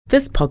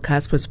This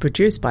podcast was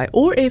produced by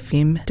OAR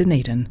FM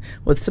Dunedin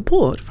with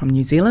support from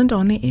New Zealand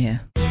On the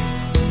Air.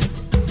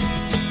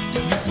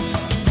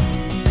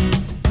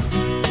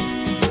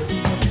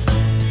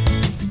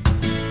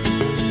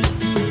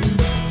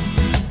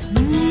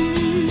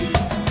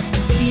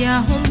 Tia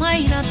ho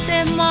maira te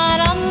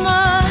marama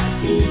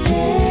I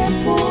te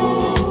po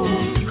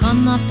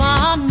Kana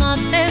pāna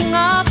te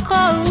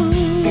ngākau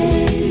E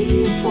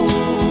po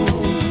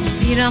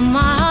Tira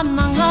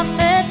mana ngā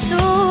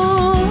whetu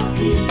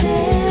I te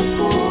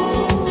po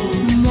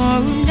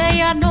Maunei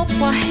anō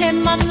kwa he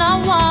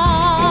manawa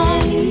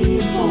E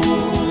po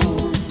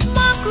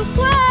Maku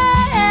koe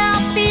e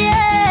api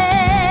e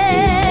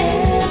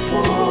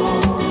po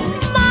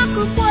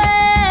Maku koe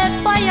e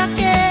pai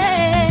ake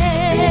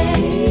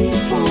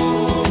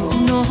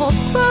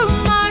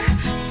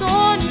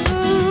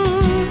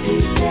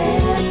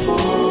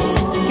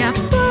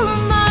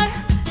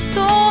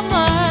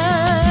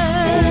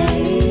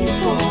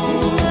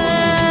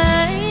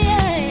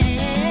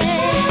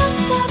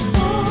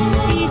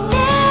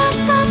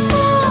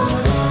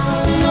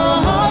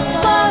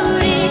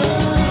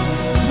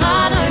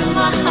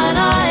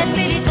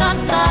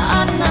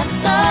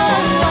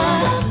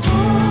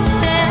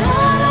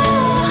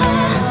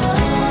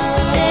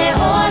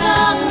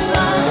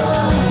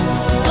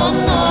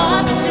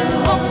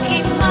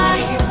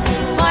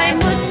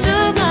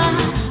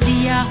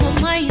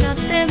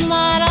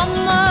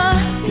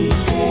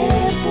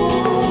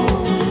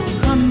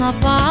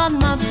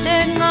Pāna te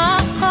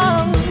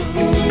ngākau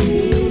E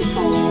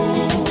po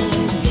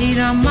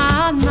Tira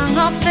mana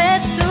ngā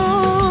whetu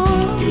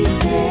I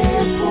te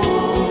po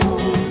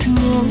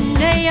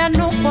Mōrei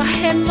anō kwa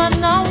he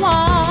manawa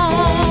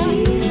E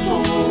po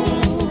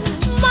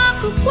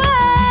Maku koe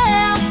e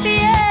api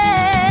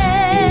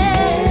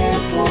e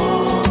po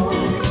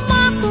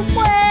Maku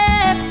koe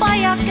e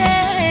pai ake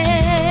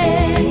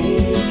E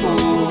po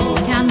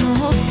Kia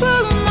noho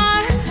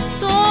pumai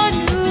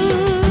tonu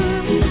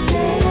I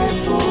te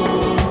po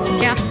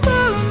Kia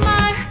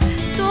pumai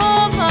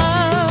tōma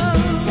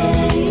E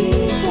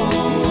po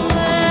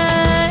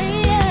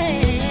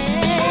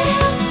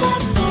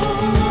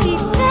I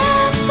te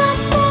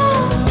tapo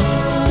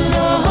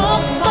Noho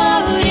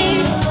pauri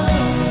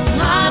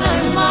Ngā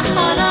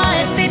raumahara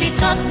e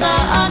piritata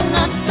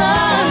ana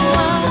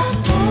taua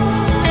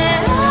Te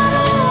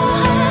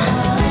aroha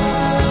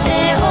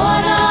Te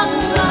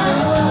oranga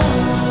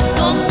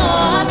Tono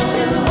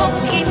atu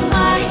hoki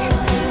mai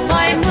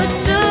Pai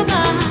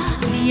mutunga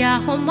Tia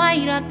ho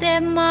maira te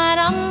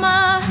marama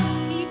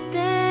I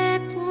te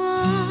poa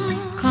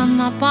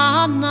Kana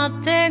pāna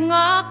te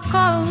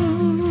ngākau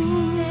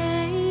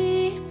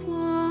E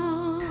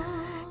poa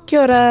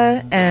Kia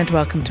ora and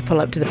welcome to Pull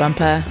Up to the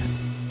Bumper.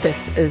 This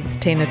is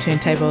Tina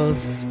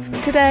Turntables.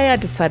 Today I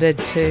decided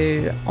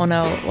to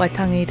honour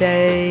Waitangi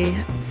Day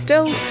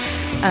still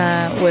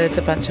with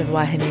a bunch of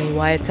wahine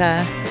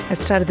waiata. I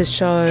started the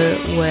show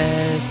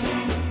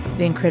with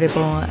the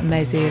incredible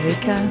Maisie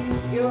Rika.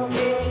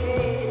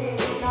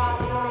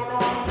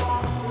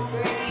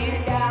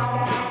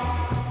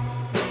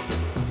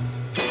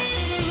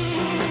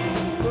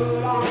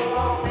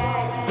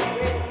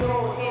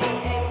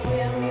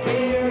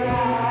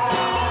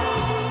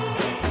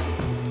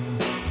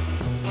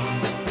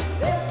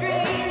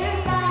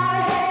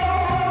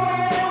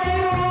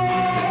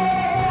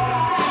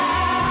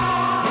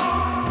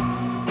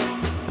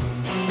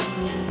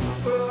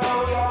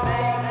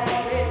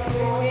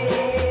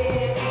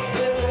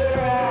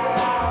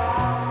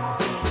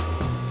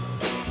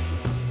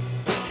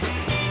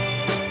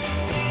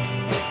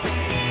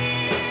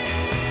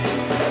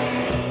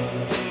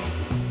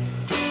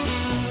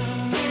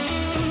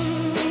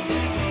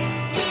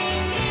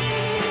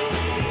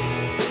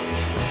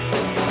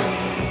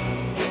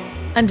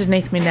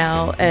 Underneath me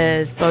now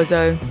is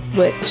Bozo,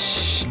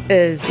 which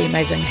is the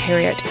amazing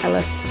Harriet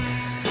Ellis,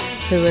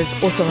 who is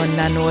also on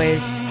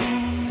Nanoi's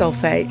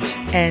Sulfate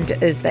and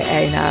is the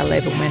A&R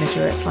label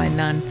manager at Flying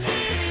Nun.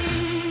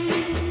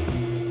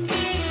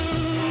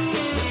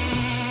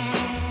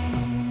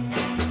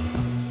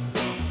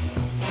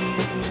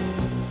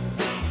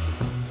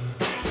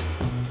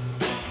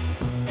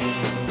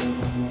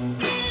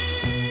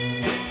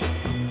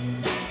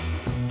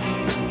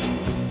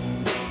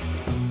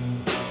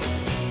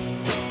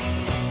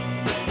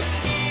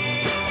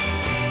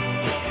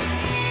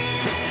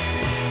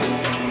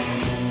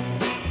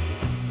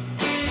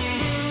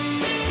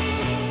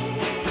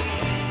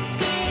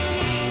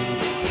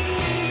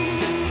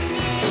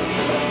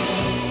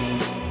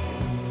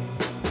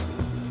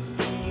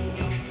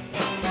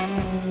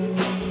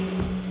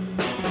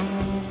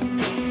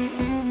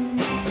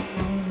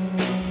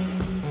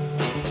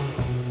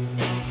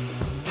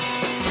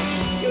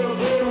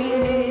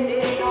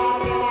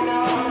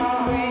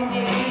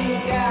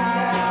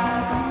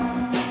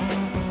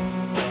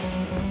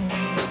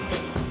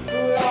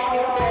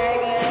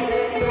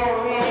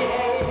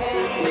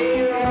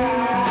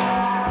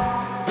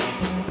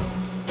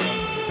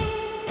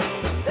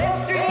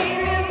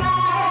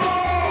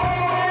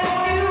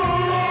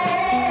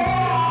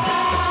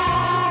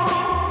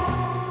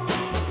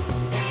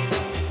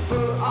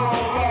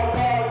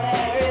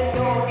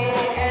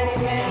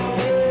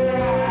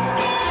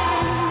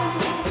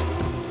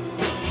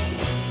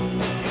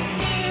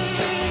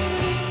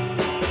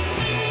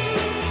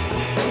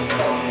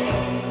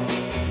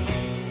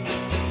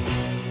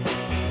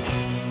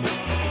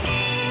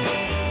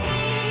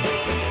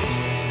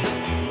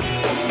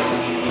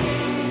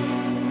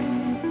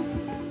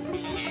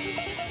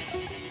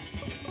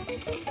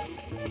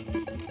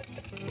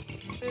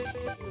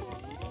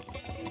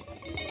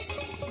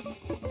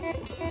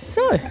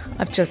 So,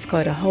 I've just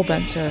got a whole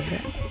bunch of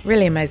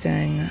really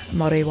amazing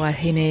Māori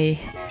wahine,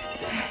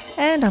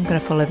 and I'm going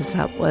to follow this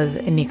up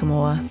with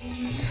Inikamoa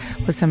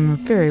with some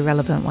very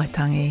relevant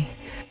Waitangi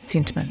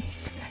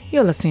sentiments.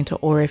 You're listening to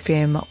OAR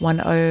FM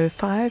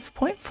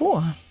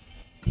 105.4.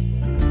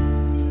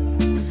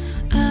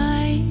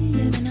 I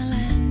live in a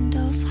land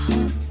of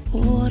hot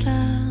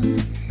water.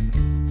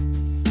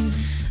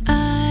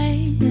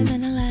 I live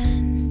in a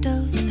land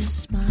of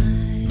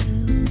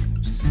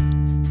smiles.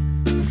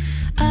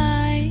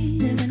 I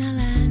live in a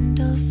land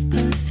of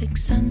perfect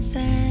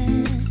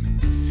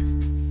sunsets.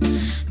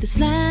 This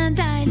land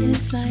I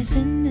live lies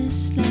in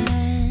this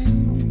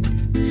land.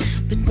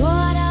 But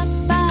what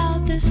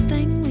about this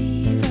thing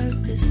we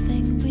wrote, this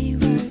thing we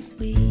wrote,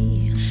 we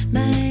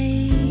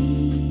made?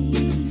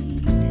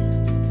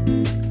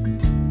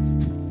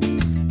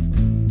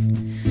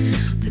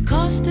 The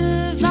cost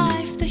of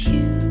life, the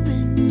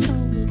human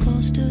toll, the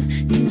cost of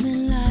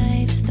human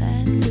lives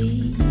that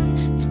we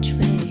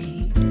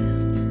betrayed.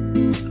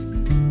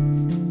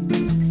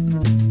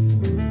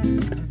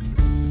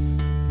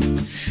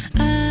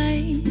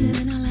 I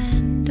live in a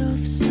land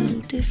of so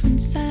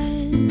different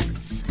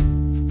sides,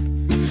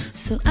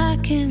 so I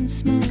can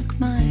smoke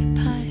my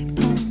pipe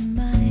on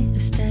my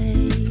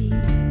estate.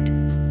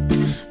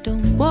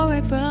 Don't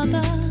worry,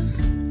 brother,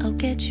 I'll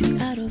get you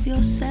out of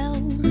your cell.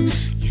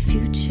 Your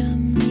future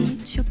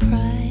meets your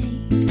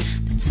pride,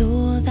 that's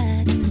all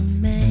that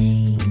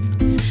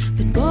remains.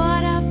 But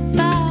what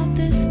about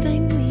this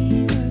thing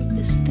we wrote,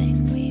 this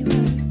thing we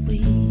wrote, we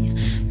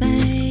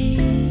made?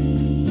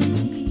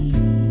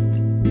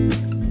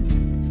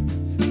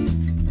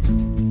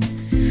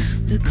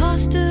 The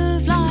cost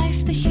of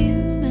life, the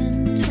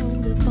human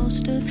toll, the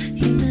cost of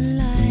human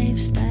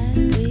lives that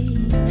we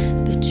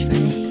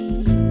betrayed.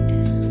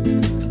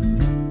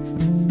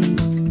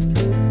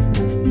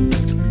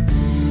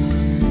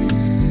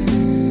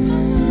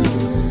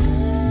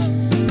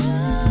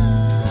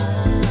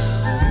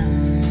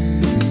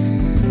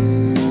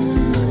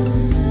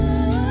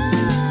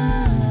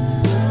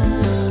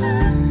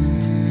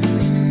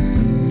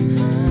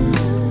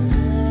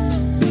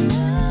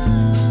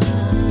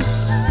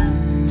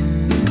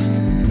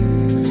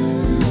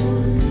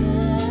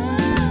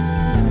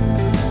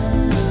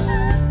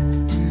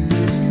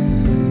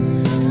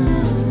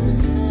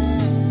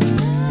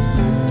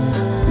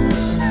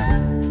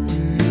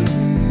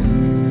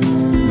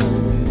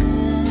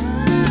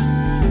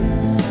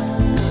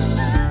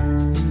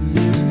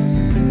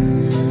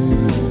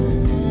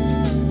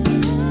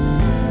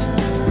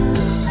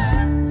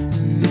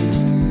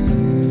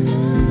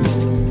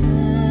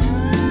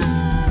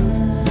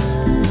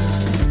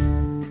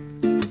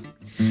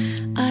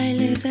 I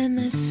live in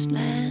this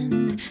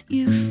land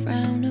you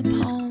frown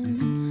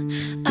upon.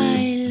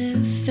 I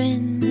live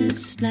in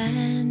this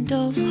land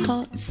of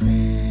hot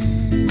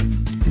sand.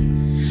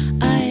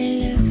 I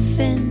live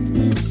in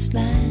this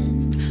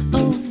land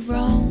of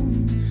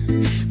wrong.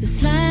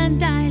 This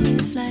land I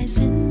live lies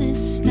in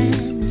this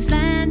land. This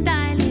land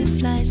I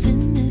live lies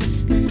in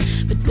this land.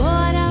 But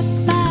what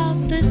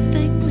about this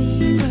thing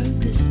we wrote,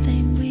 this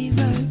thing we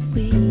wrote,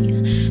 we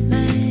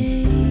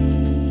made?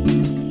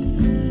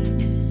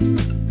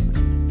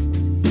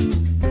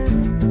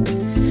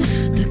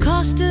 The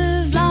cost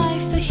of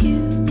life, the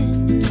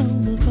human toll,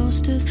 the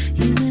cost of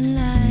human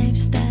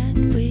lives that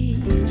we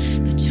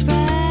betrayed,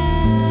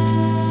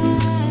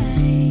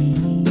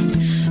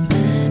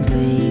 that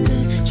we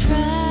betrayed,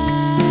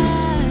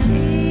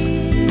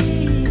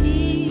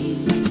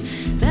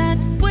 that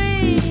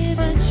we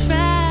betrayed,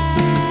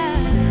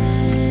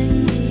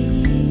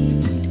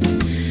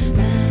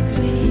 that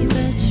we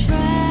betrayed,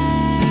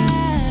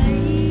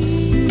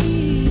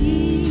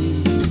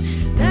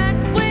 that we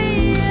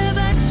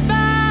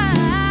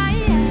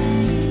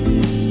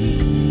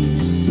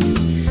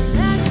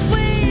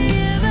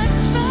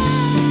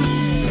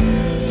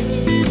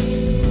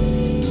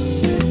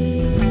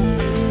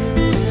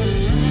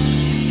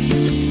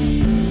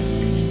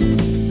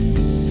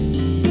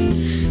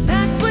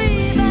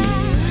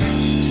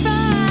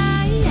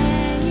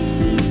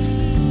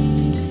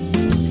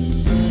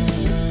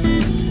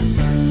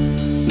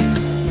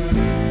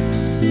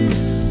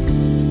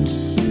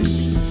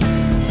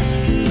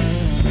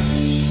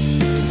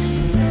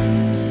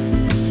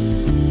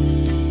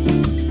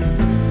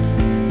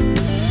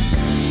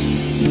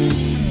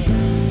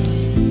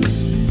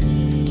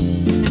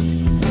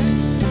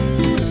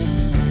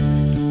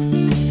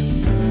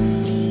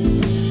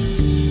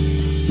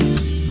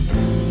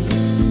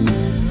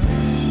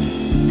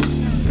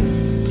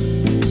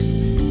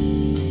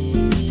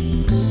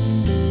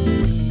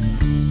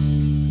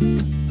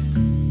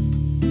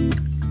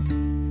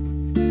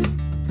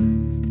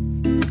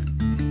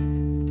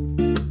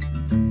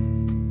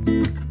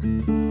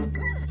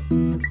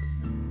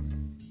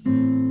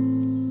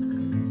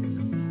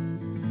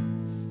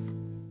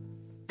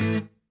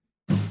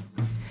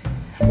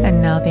And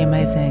now the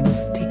amazing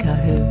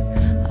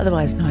Tikahu,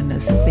 otherwise known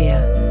as Thea.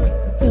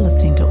 You're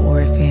listening to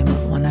OAR FM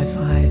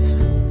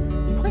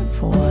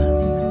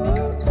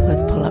 105.4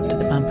 with Pull Up to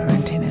the Bumper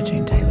and Tina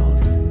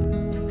Turntables.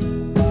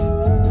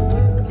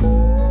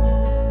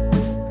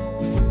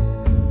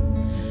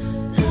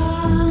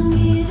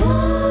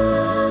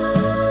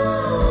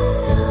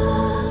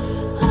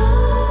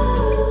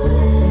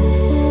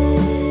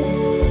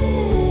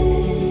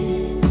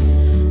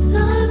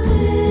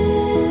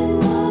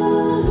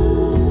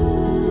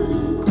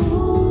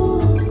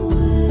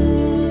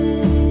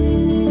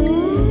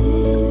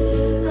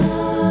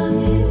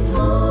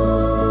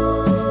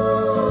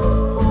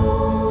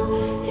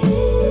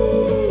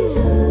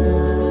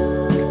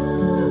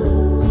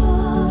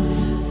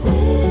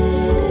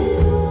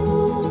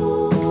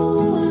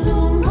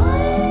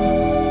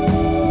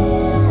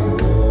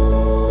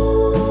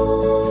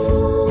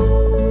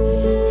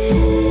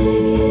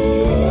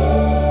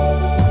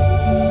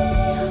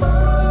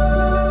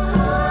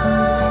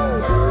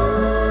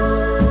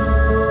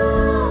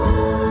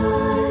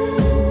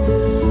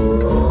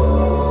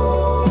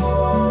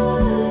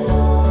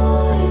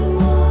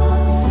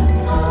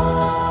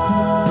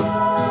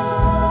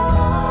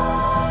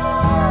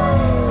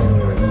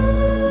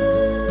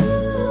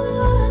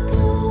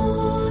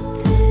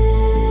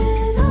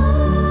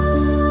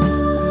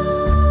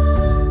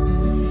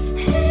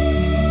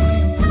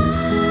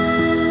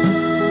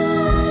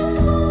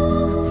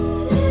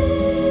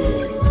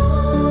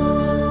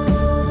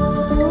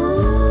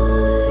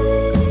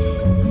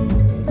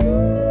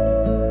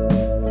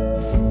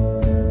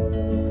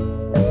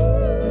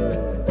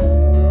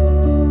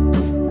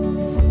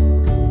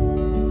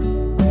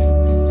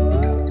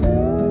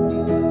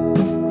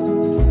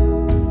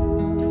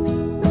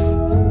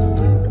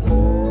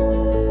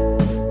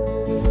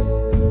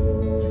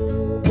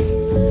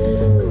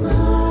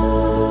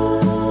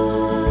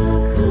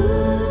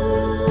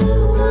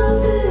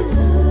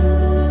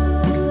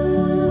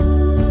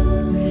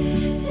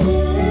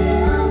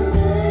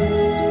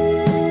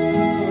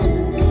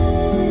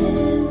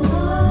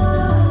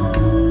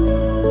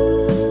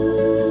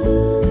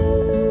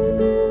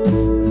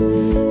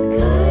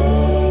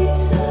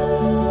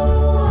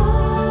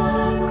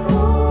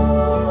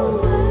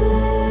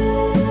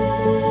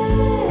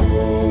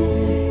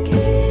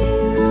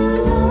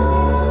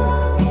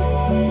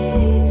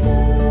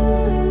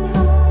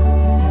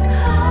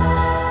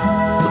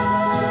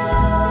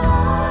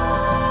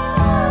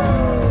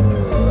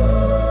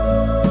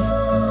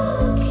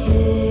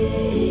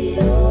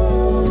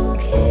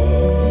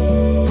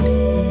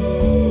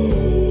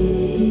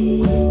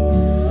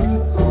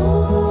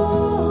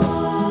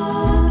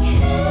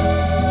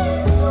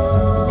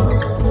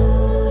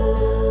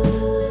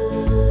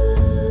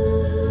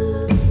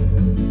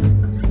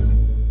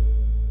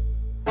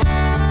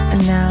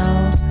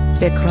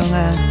 their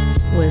koronga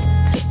with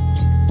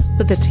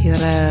the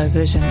tira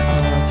version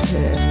of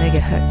her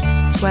megahertz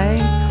sway.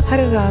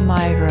 Harura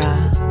mai rā.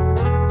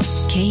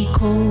 Kei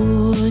ko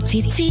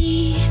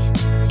titi,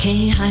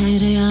 kei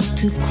haere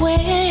atu koe,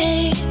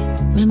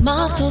 me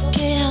mato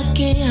ke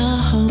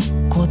aho,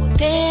 ko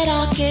tera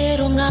ke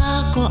ronga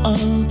ko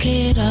au ke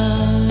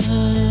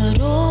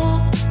raro,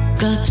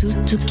 ka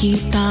tutu ki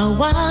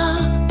tawa,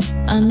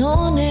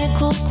 anone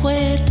ko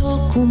koe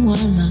toku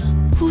moana,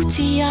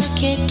 puti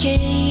ake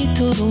kei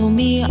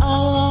toromi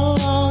au,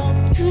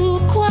 tu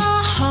kwa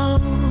hau,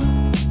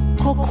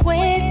 ko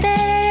koe te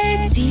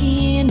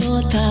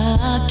tino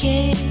take,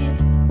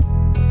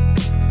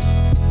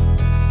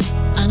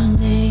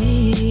 ane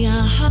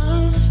aha,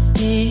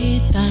 te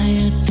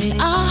taia te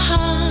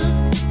aha,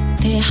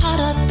 te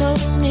harato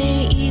ne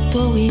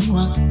ito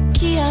inwa,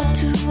 ki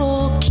atu o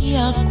ki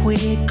a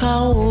koe ka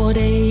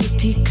ore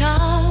itika,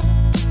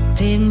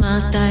 te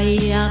matai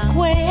a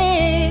koe,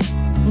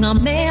 ngā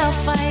mea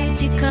whai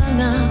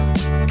tikanga,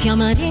 kia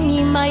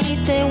maringi mai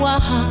te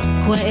waha,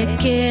 koe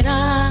ke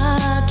rā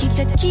ki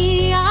te ki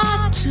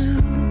atu,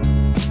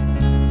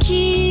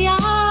 ki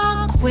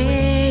a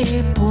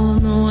koe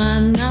pono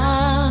ana.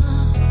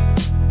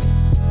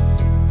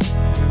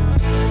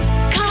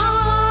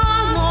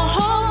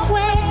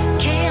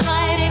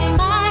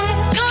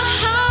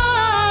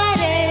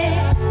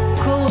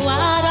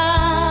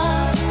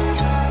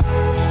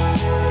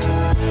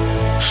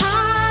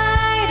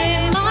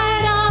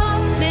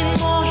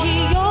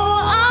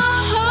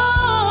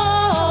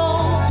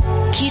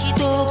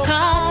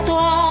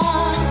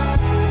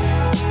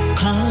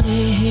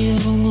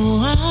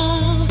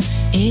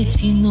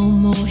 Tino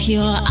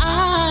mohio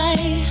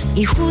ai,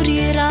 I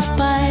huri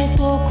rapa e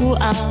tōku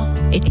au,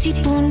 e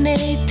tipu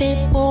nei te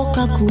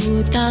pokaku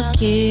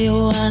take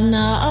o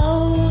ana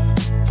au,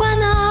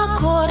 wana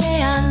kore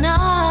ana,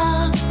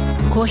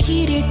 ko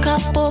hiri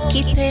kapo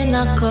ki te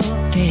nako,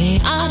 te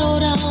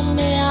arora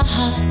me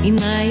aha,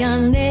 inai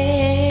ane,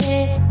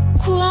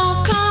 kua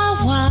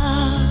kawa,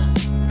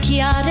 ki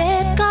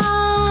areka,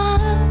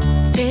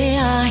 te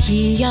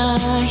ahi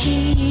ahi.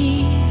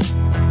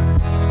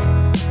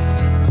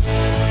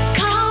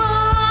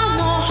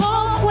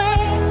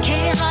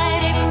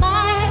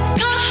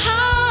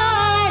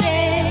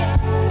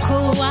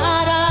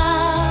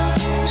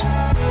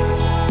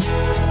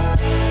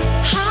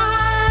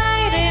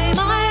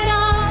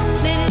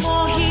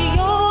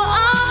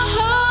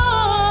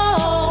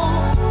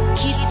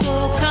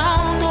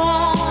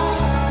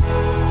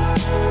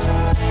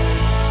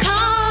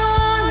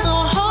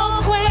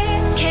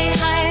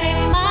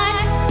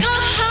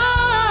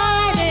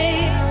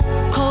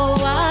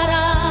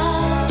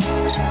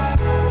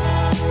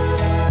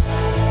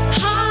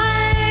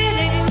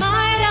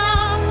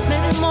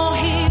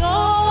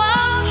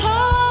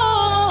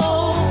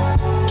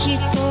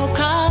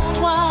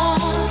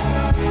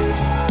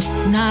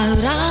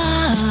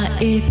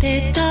 E te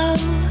tau,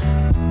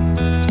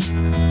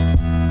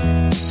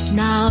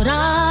 nā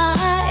rā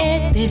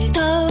e te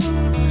tau,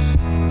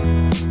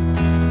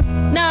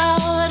 nā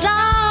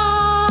rā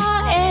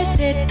e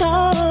te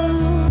tau.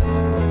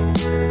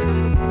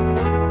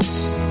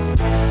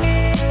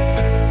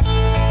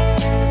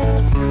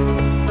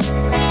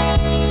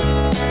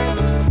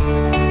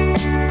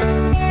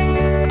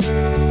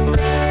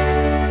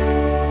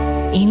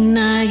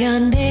 Inai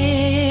ane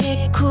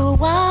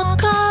kua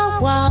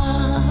kawa,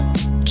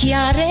 ki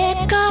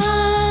areka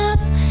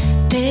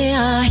te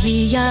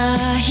ahi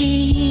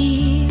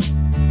ahi,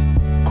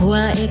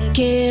 kua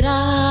eke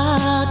rā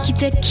ki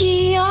te ki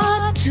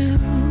atu,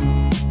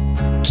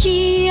 ki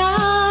a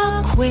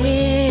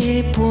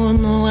koe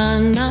pono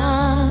ana.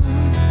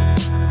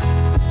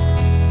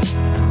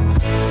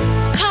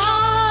 Ka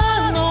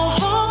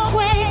noho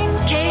koe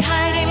kei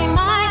haere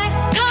mai,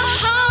 ka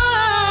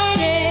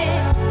haere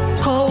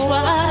ko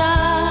ara.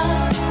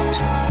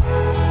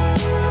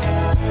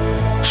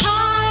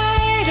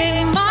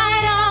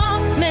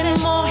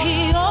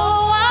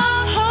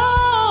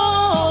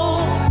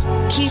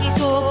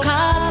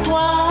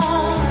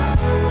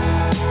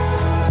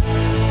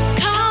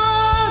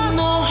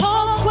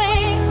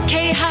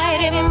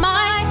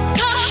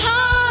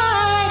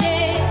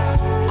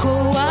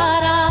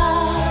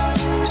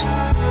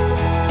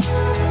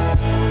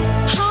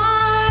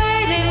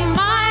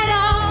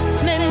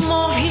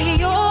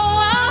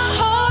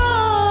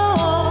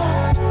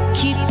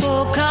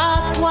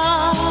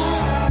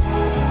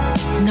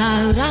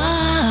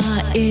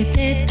 E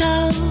te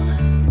tau,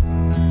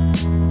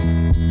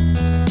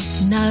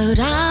 nau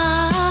rā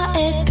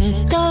e te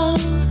tau,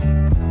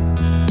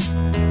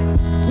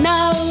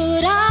 nau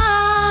rā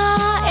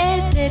e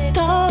te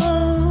tau.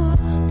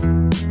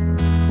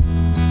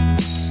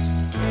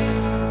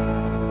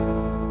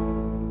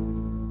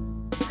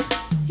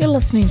 You're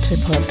listening to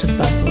Pull Up to the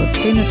Bumper with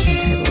Fina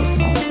Turntables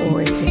on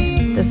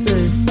ORFM. This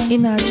is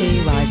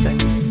NRG Rising.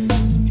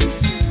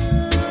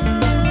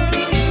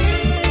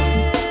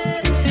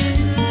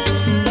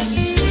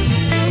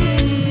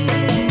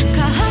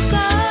 Ka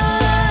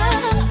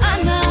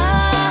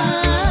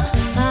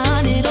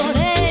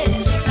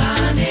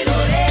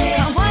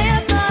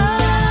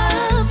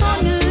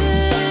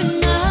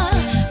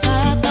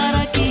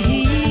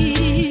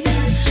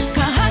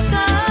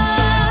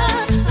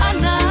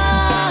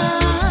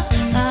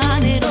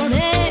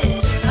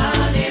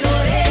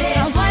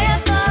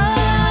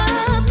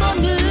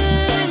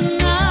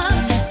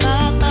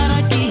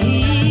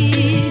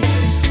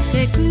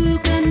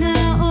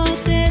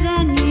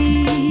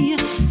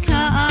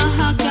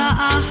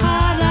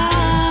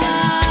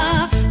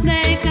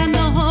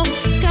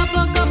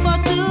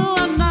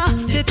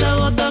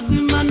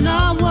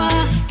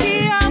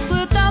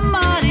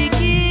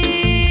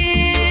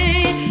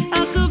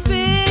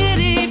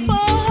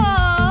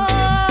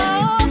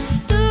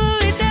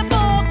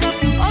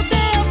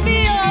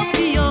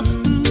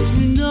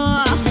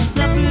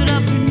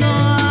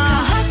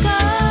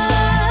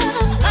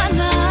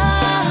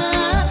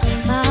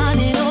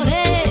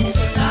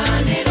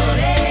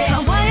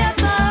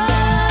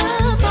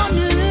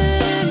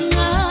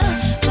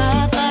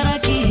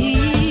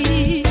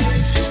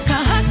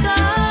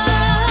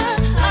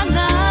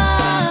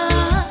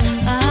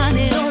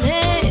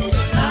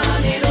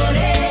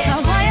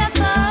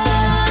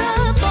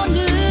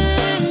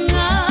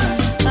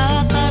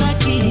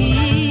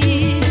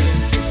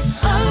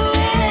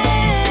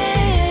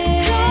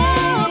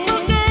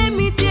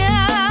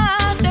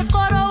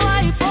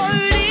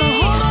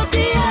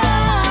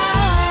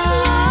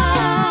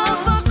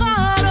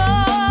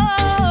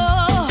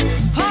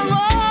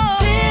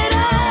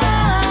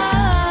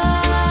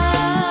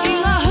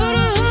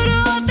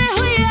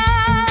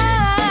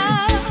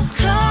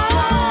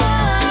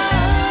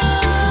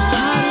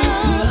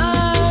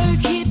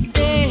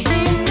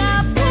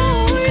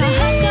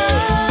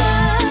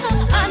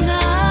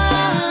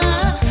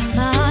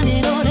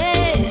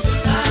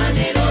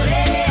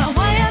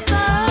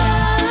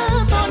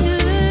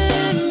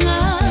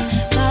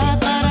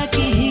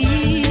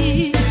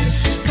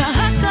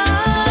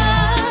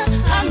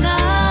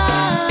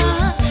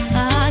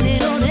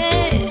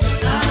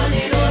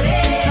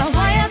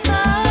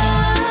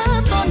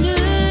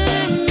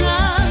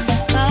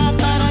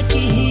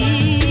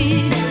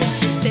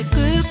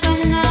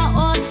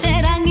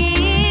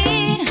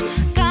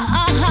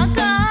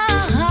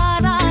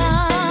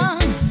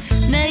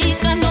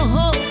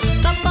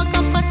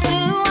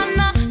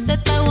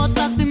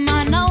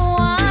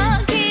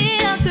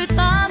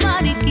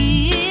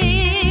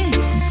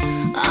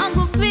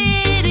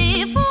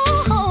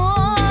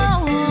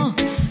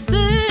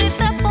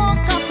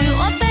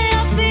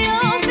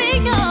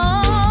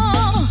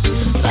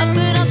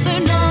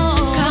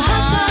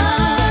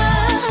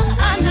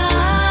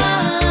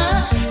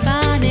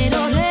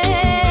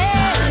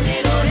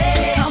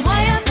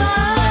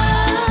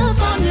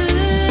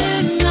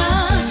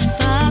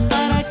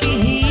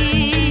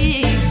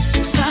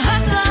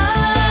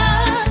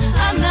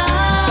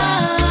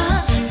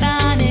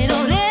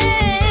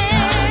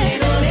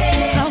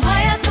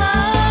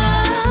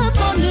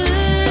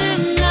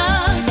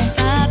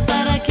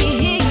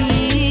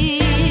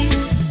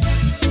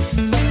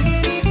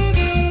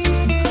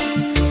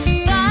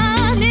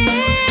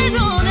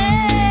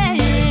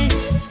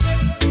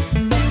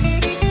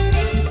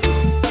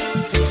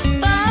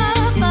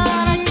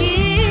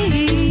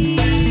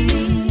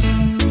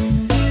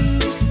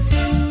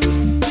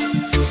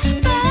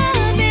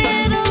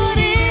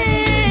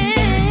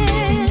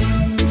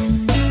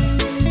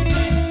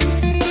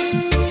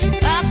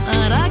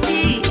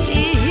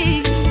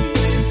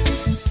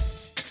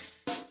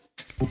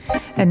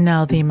And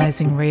now the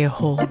amazing Ria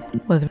Hall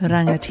with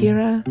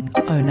Rangatira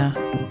Ona.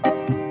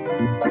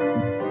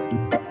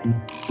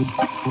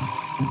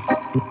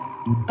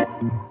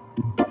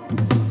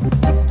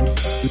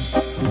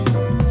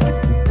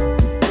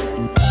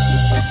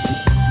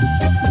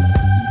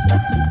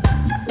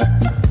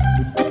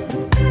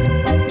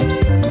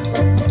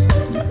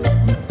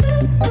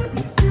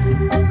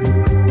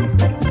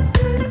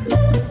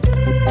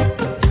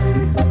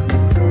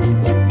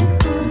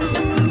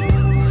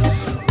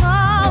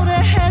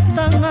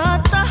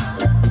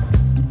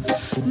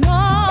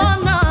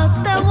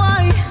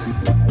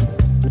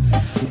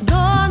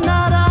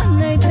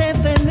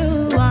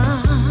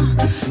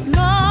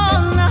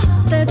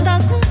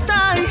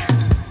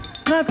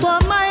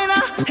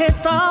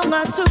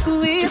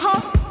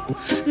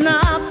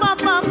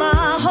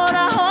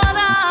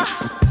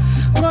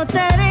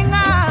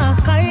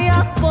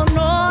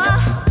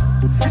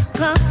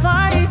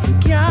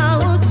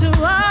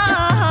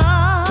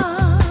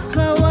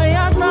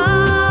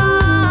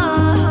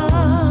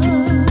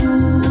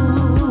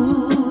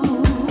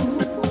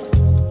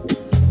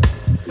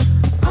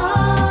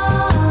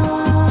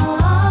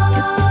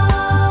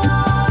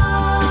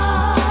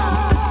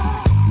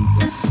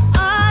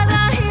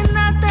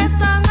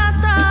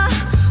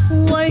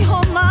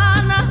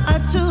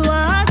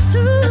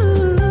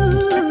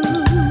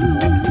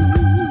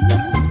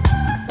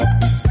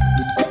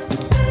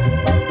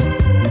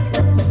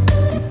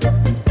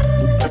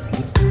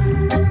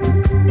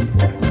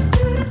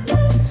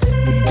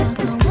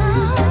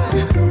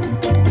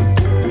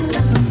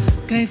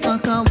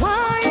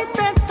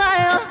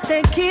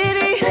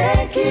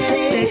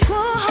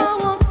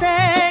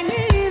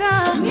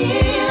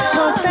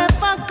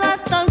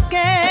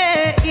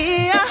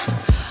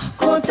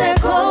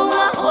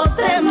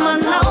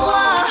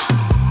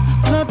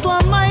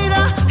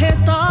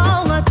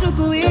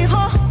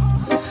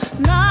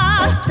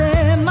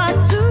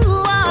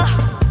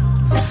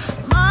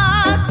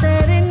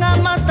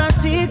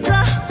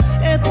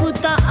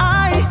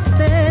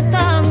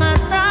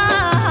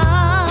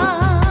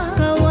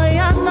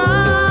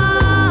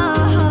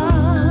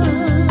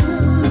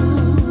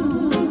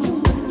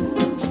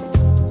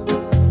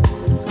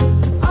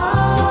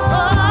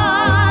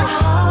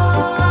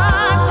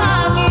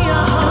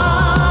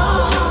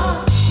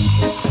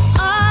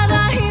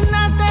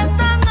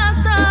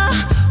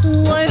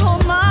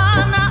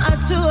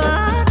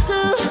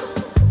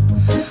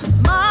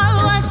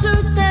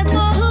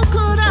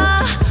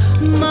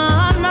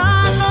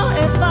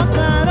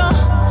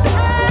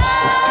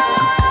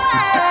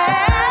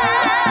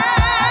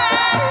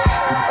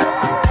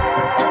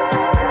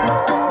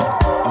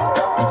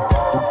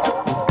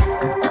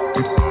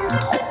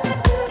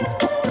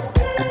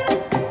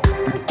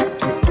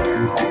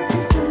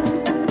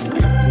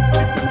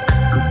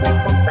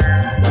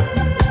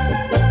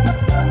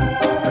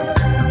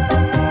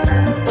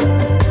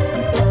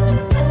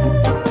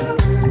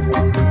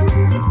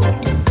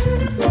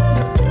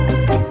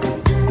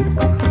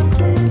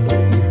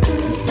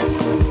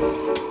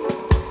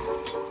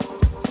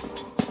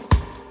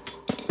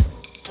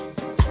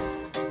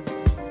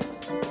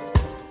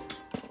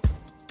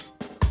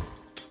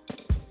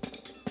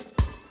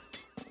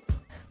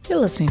 You're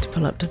listening to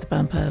Pull Up to the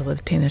Bumper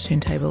with Tina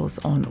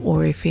Turntables on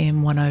OAR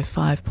FM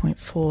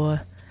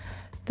 105.4.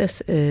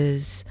 This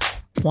is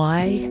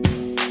Y,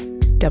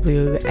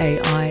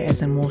 W-A-I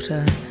as in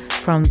water,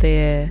 from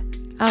their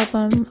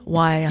album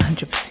Y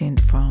 100%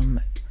 from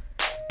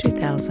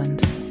 2000.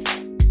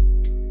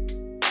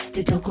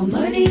 Te toko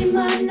muri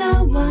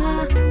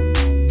manawa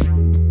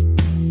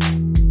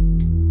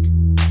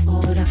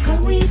Ora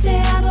kawi te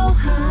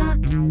aroha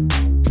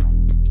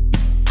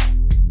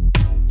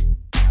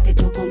Te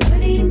toko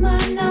muri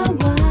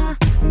manawa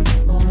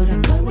Ora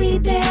kawi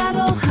te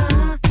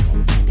aroha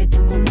Te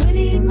toko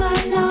muri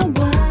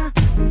manawa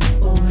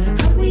Ora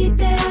kawi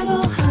te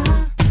aroha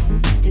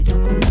Te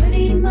toko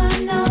muri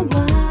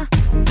manawa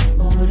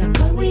Ora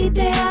kawi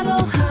te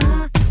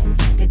aroha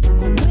Te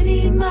toko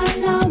muri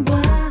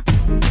manawa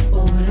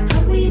Ora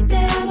kawi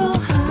te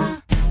aroha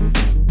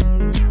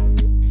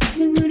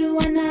Nguru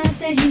ana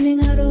te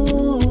hinengaro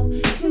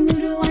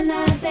Nguru ana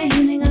te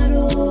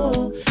hinengaro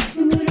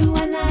Nguru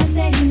ana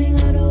te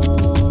hinengaro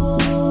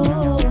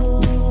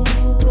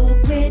Ko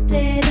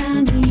pete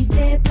rangi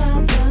te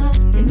papa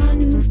Te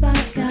manu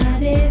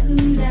whakare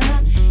ura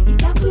I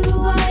kapu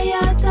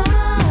aiata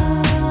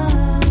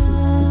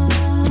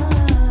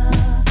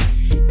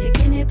Te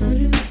kene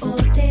paru o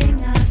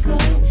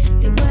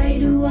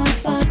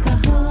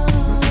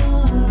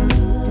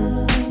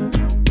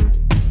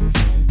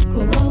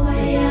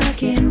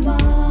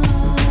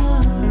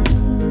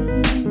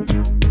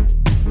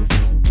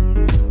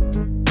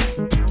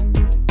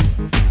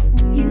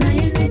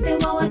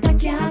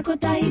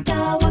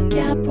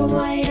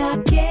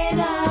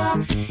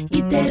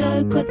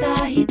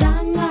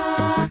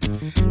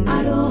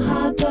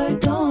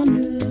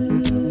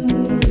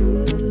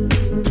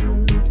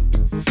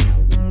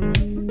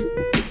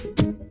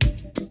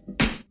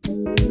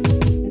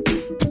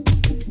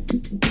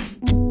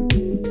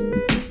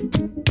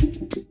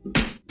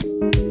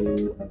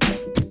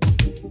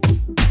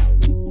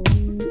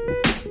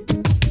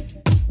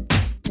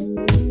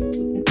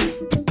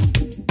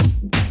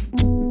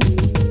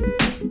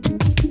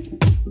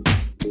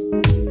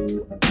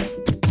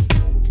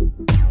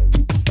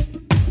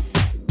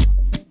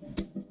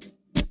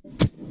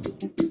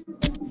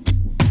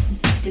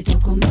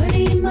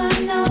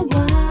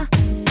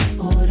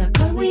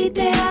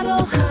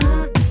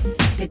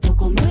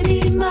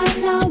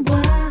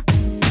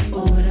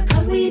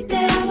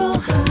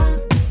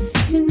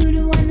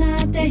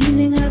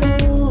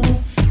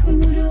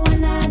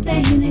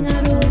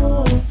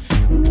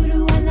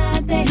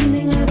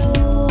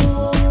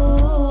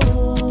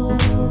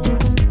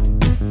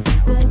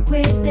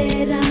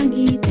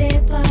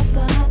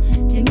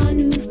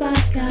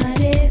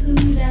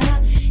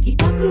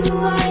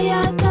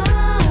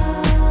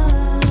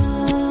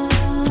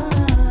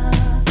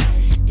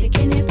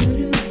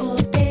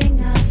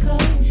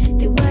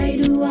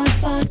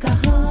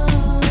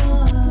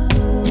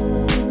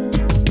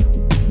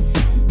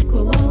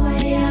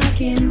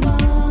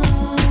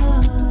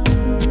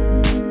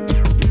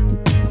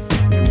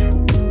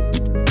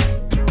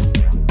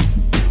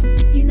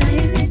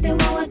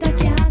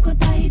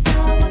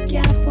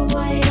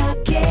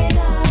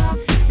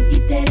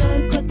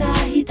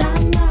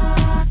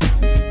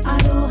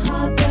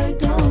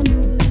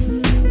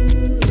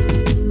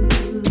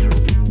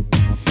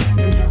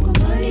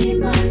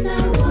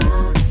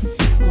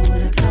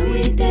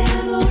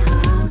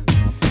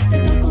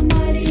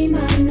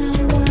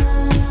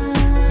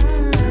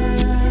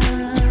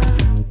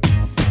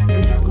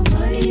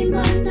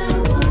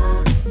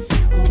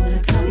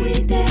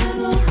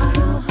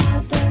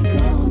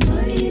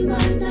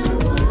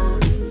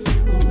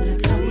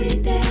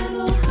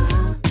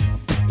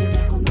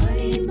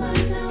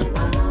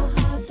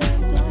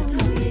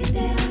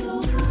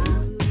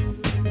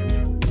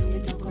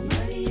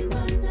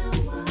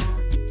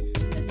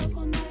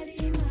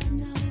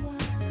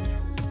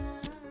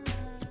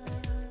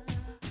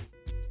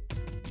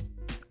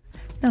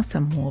Now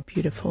some more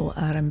beautiful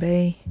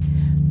R&B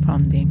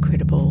from the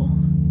incredible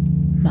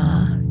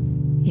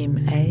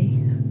M.A.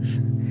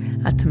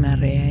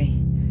 Atamarie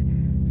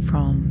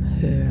from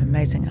her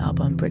amazing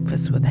album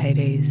Breakfast with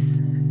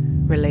Hades,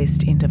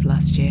 released end of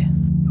last year.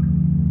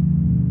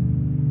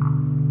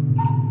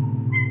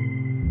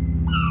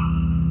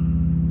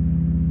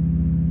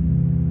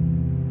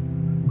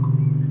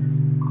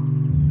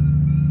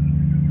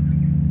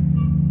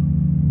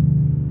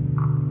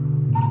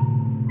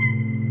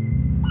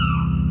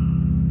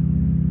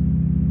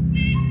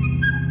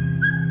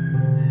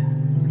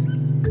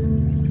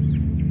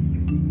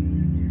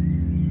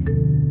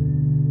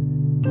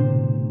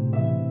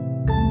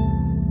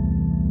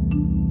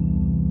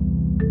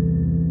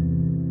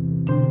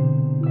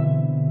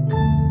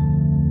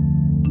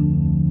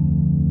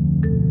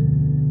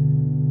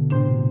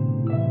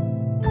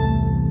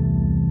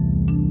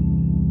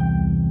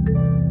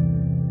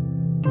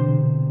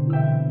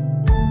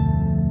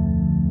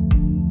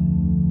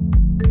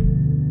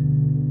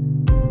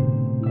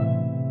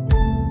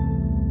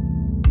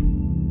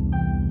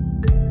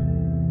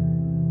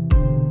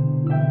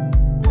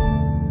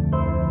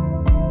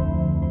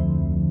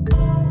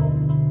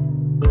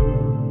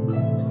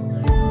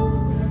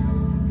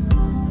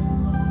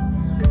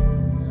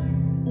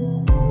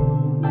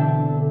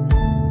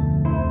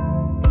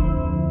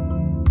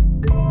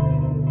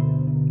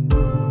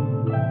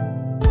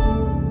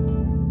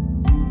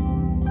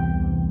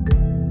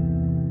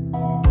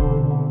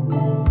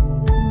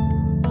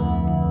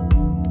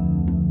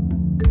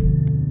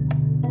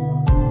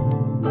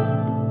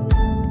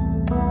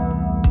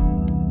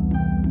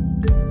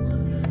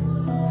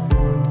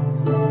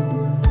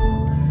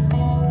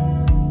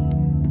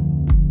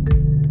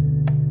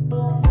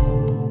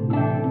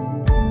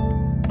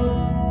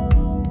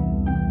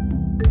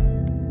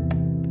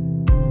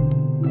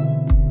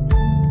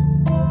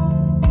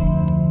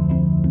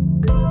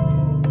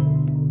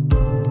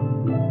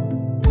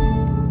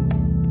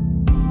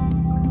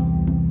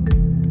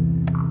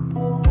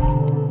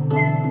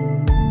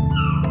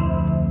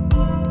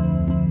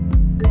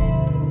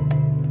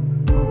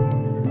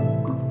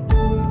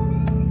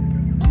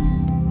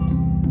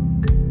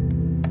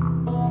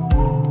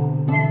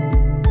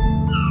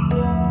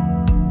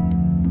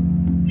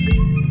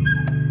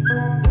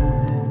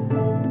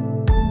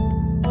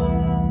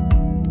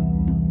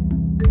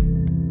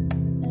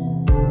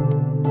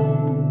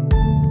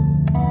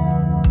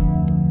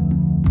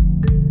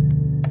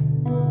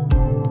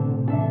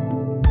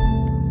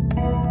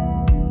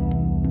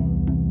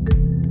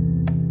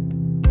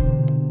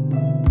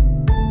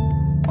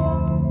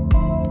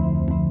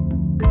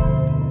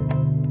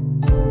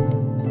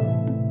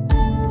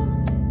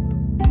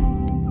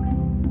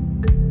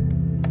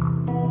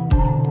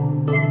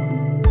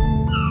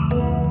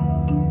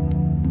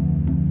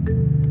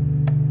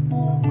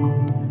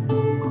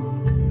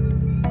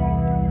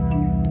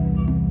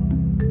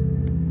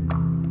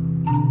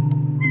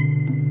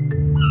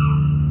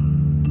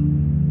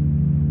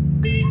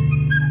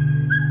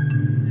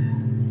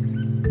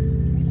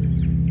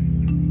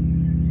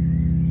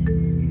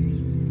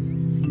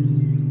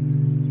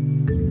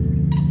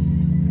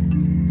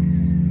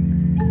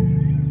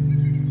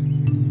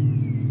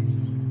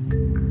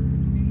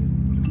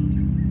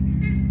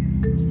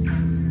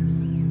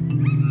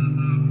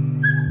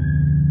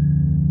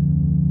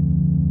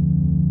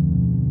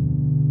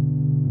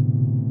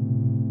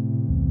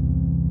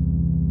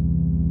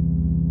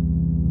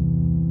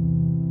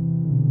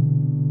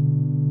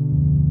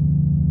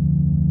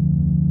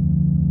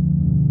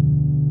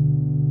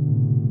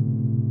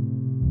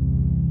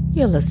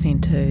 You're listening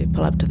to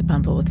Pull Up to the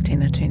Bumper with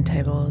Tina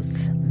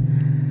Turntables.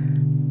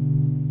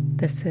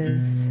 This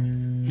is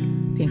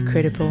the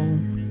incredible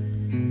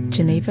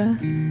Geneva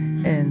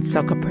in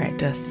soccer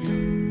practice.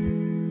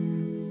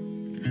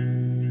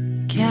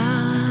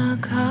 Kia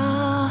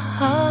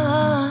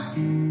kaha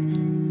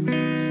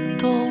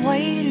tō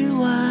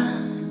wairua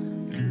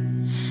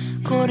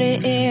kore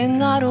e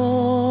ngaro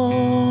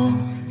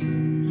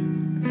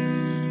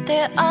te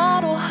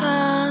aroha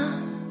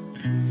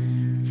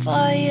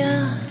whaia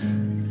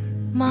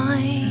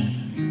mai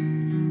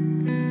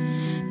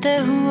te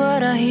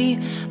huarahi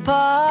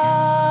pai.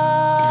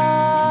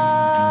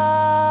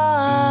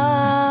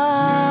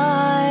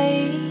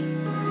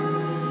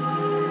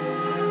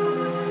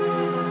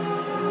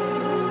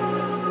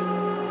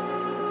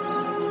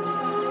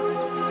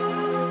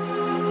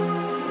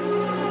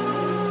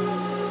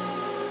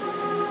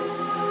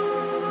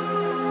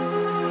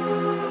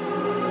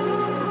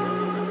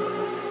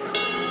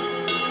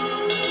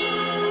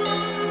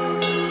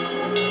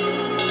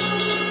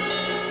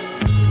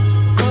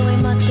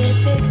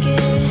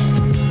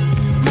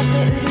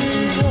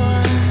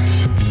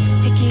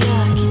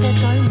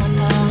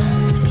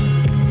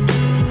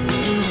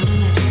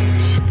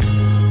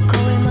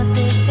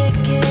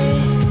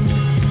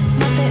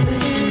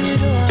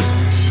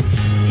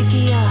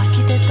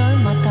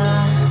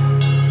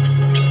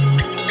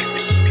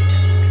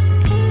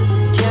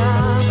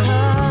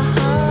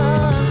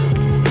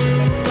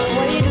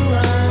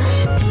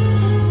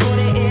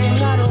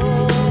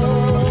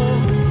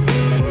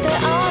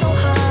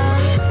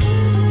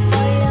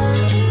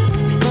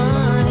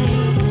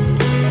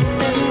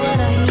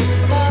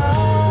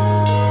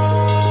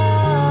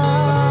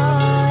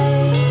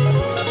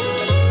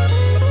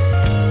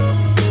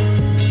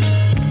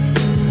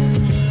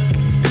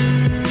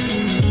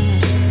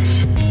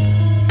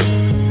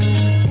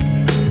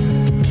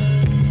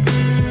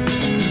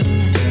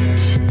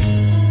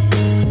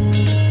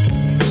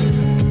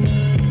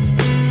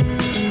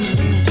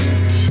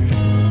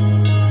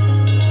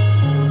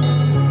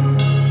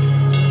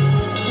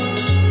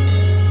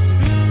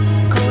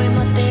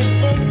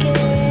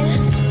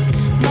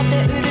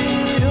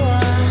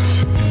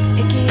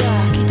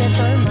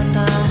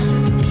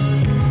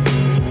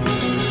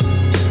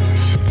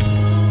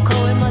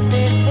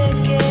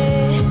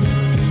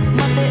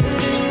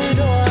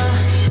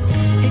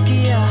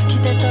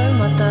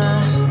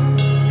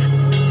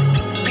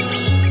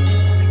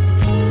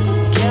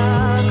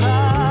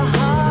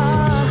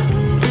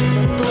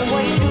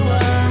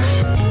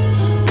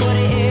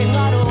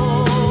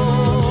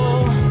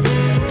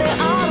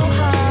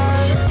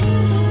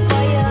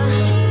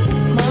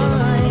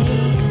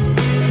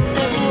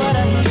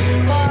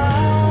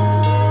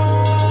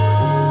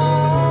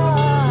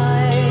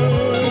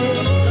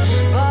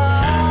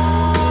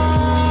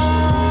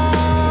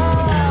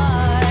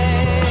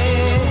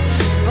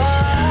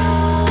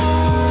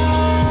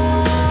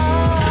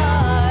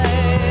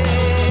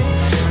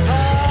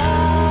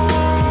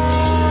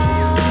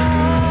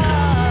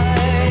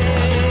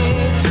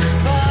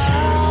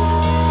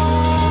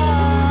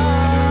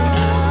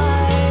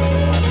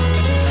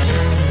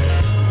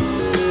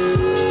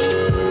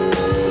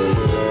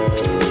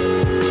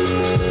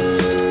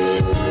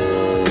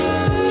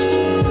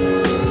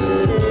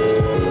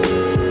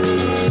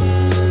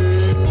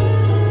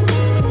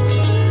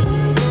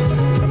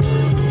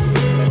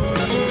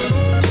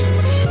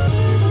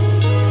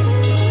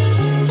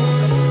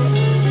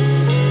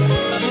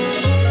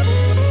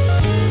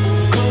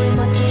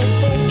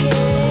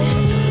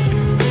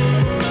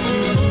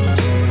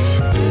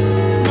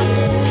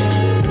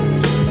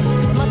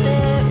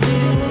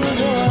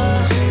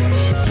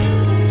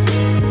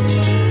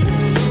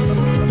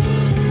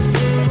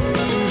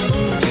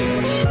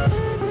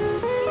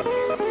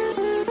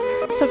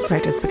 Soccer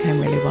Practice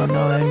became really well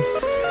known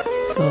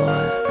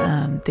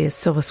for their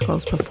Silver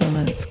Scrolls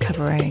performance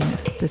covering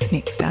this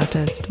next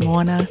artist,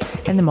 Moana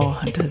and the Mole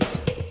Hunters.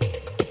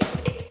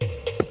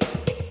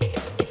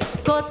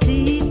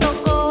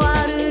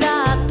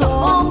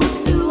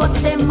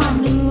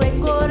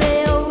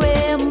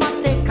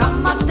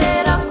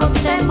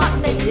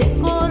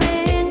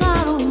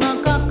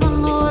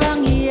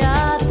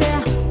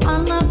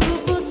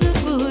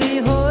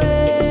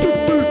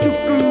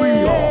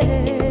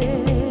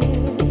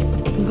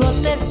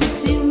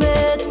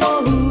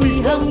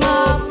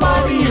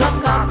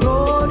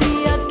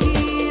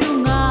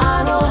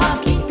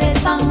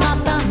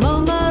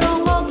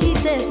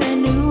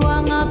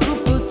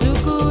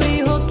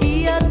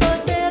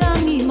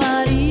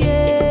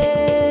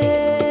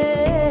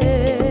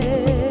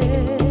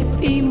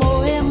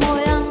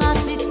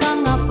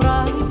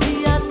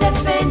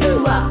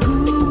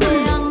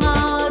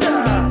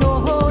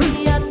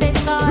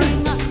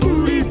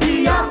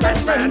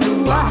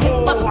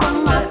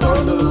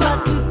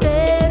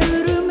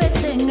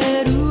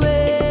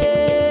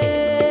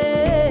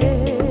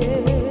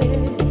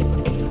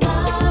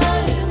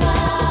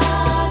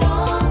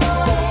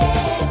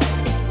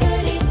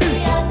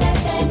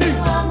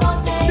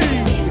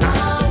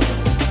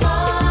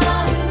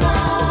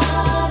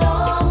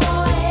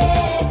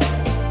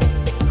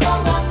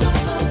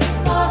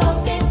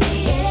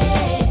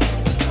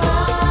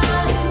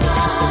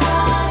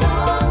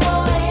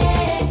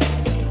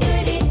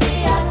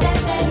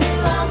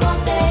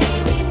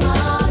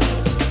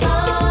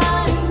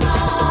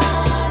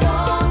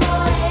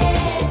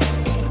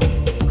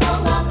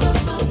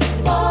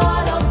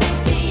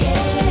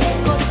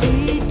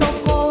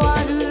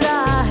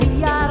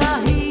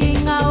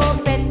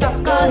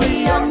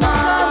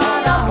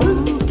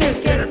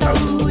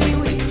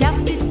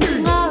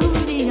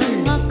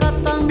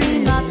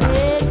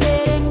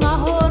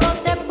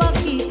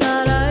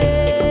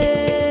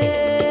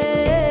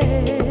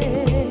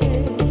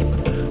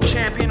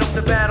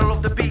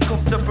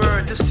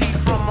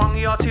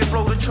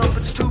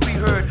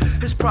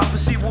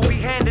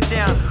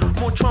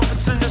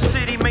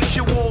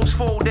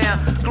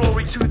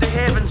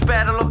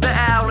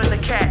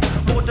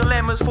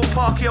 Newcomers for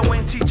Parkio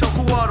and Tito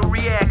Kuado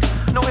reacts.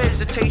 No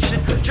hesitation,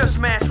 just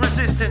mass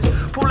resistance.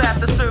 Pull out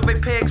the survey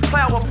pegs,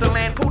 plow up the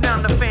land, pull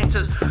down the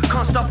fences.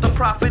 Can't stop the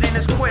prophet in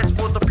his quest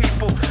for the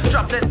people.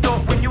 Drop that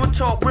thought when you were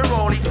taught we're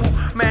all equal.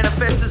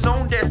 Manifest his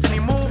own destiny,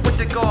 move with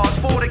the gods.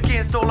 Fought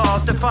against all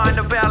odds, define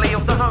the valley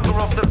of the hunger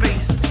of the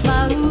beast.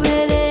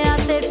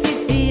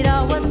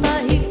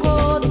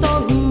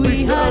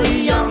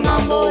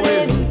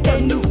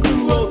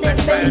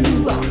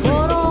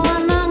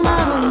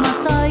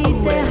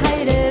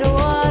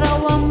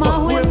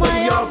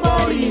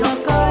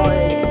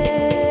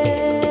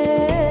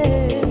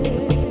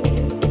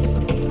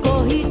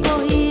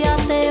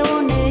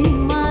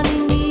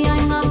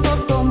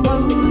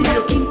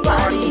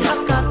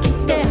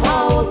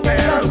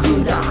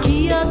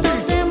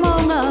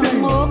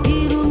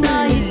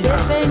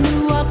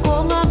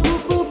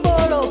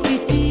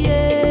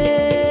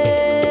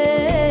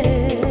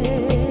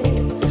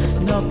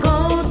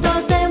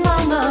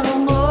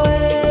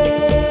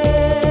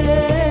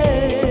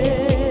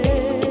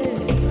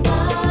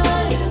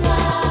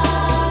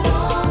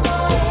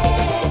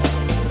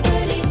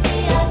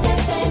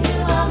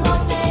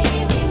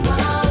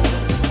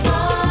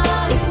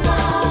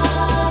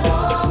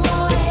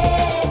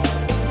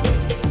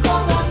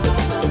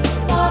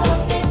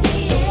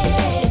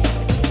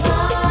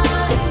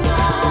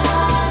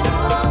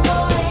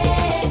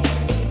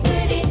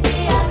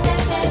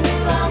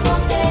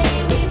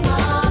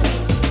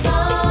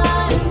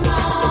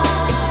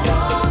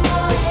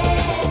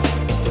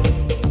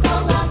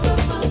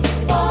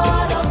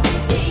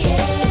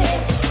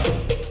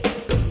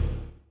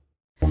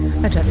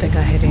 I don't think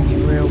I had any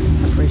real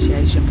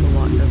appreciation for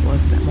what it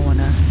was that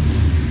Moana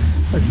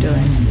was doing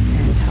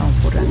and how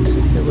important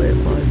the work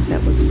was.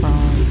 That was from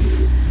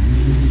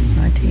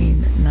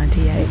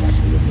 1998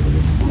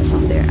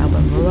 from their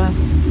album Rua.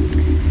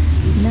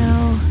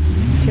 Now,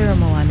 Tira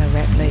Moana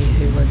Rapley,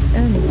 who was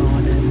in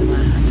Moana and the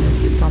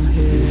Hunters from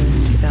her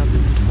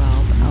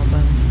 2012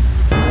 album.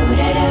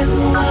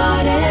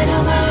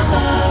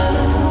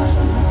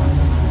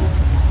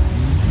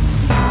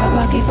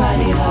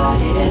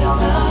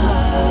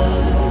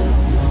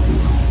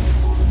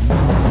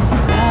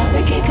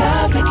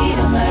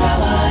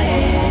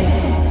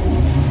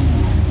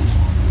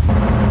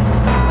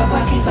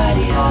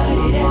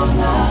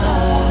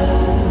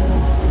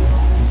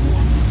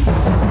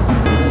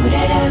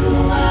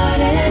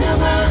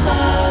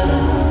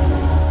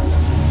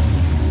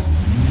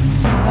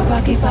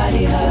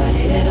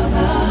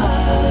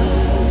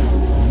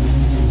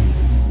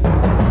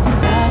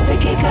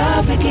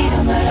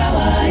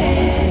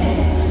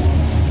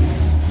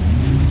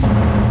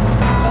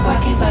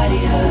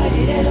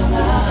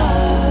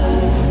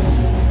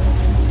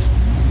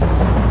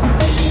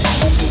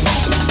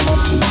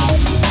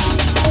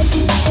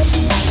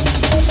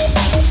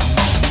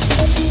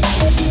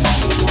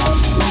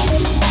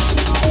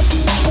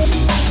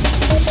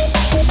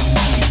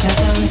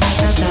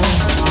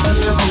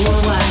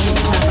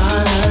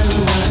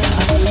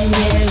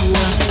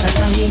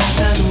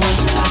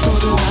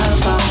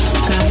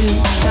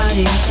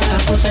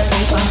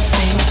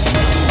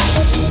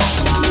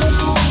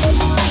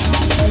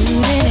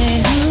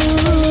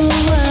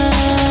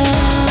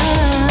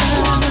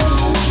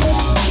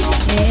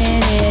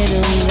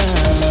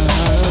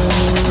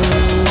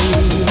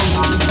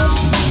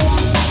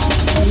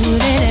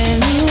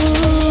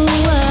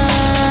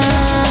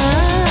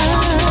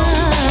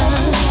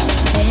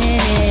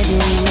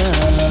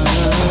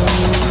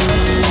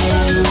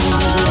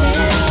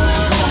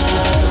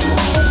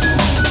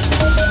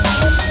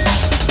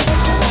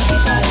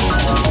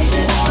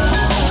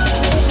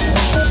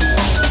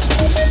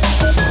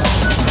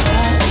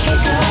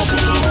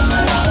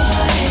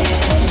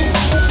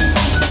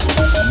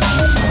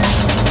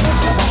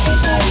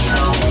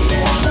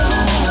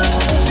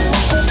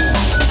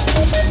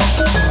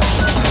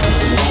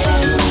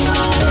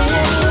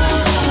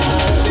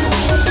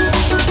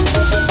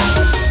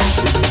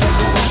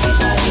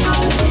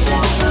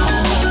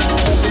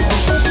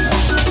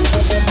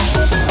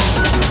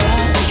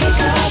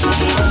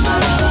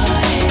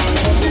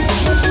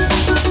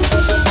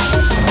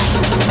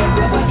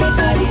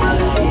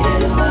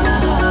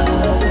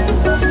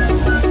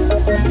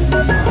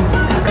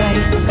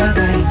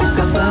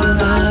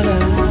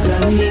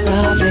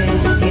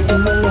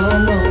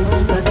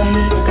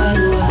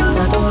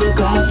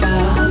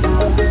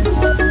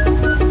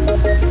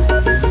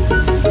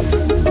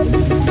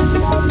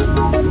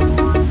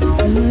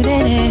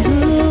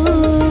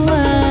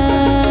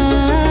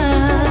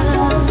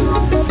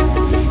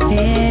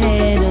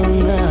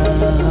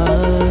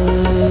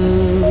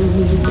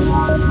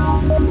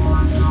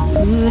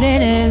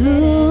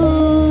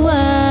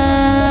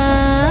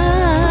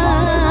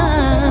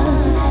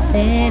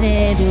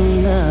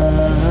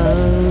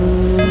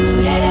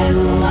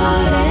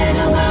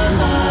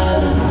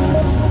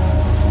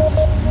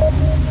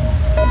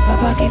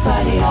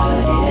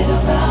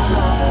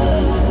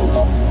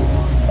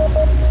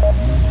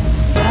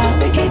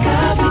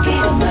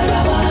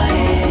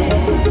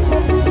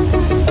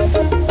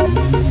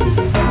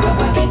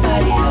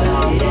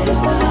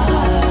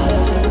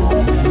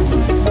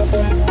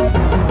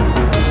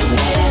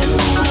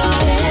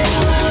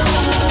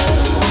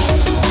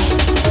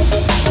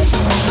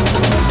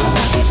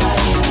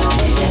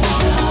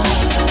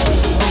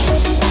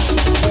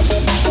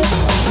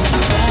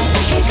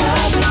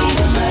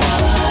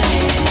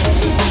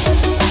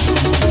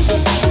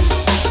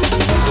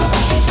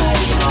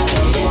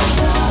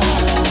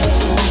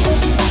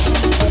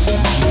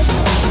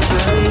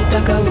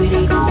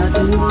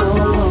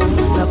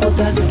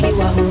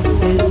 waho,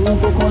 e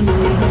upo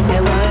konui, e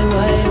wai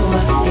wai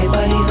roa, e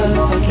bari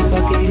hau, paki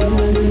paki,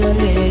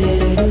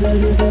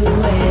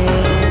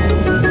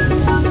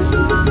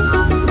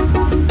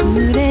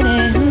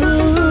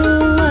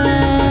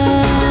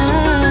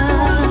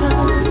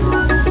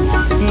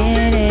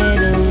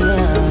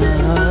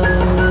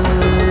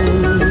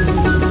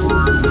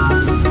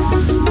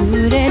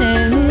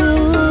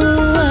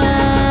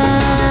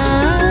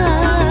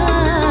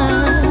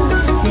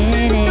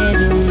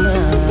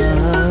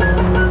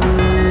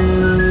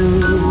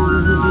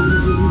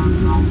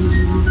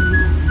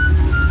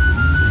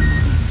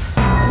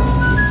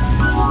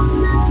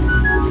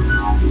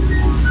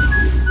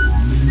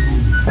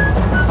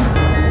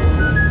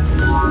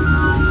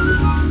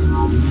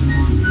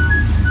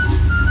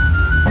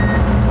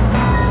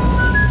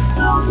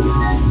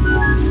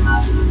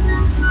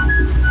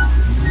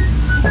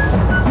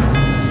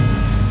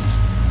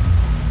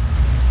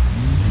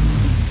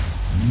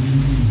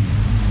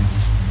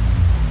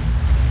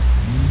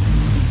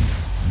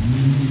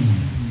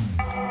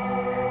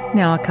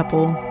 Now a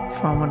couple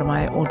from one of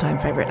my all-time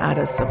favourite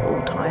artists of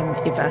all time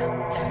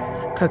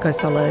ever, Coco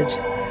Solid,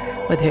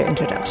 with her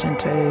introduction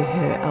to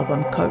her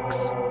album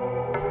Cokes.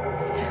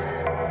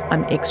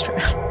 I'm extra.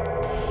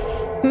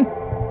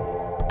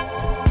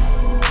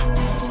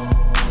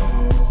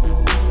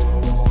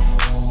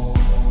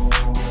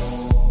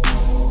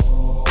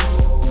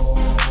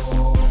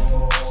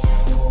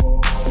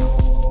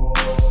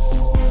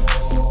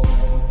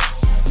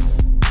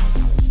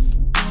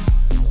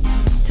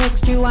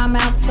 I'm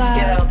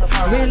outside,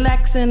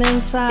 relaxing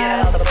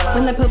inside.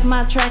 When they put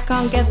my track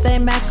on, get their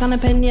Mac on,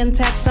 opinion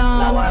tacked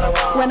on.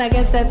 When I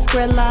get that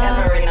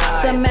Skrilla,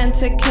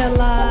 semantic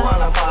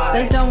killer.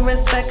 They don't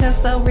respect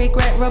us, they'll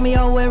regret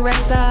Romeo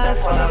erect us.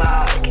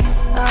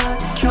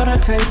 Kia ora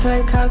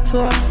koutou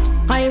katoa.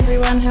 Hi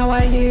everyone, how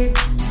are you?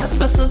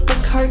 This is the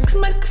Cokes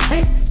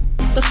mixtape.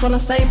 Just wanna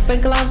say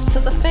big love to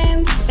the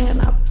fans and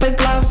a big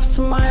love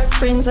to my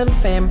friends and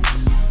fam.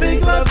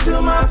 Big love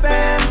to my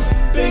fans.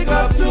 Big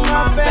love to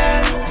my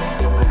fans.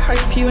 I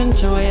hope you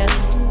enjoy it.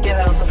 Get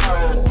out the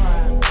front.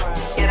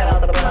 Get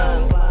out the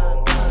front.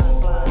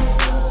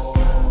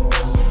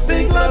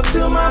 Big love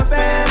to my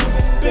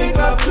fans. Big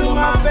love to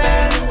my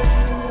fans.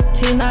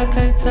 Tēnā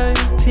koutou,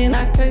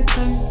 tēnā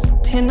koutou,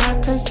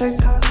 tēnā koutou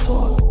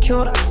katoa. Kia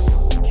ora.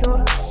 Kia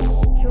ora.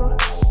 Kia ora.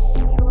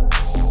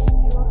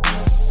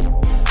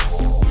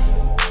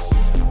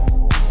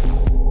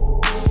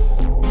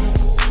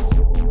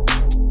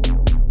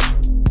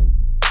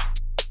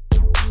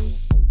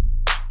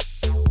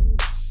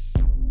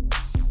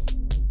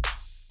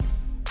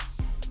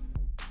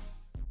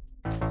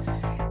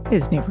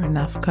 There's never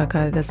enough,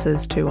 Coco. This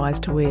is Too Wise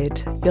to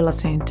Wed. You're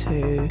listening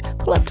to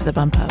Pull Up to the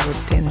Bumper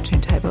with Tina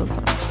Turntables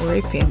on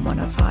FM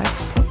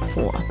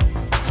 105.4.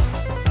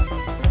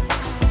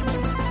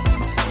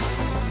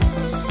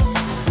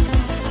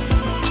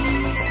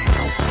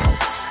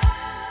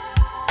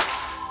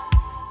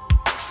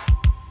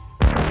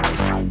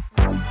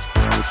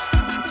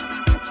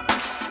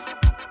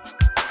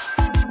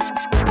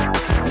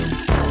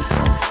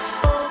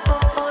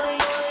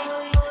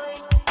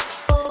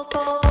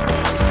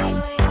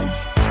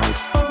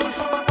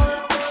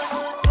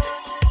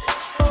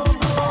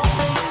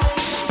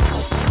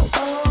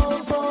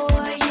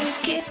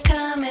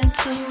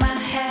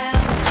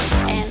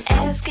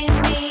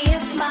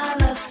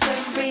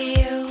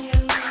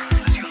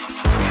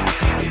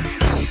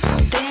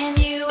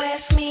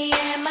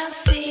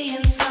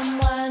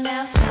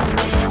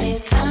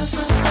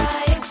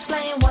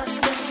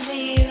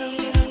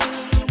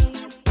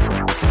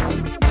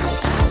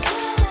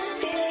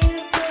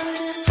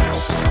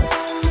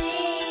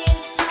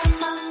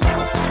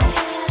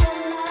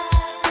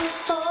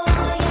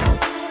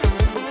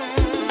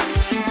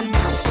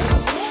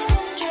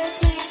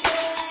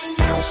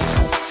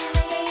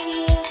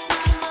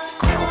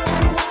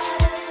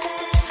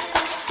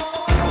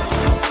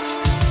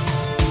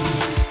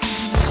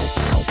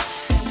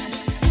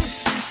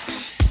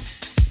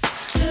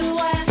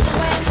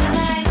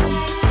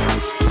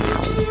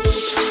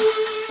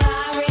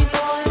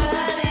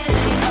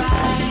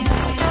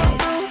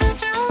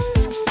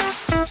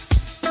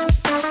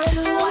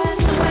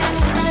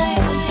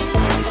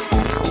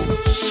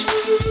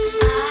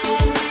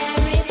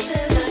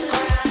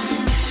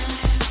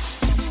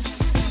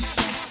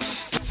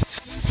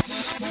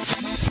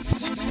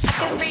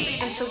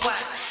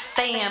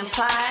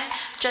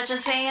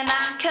 Judging saying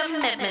I'm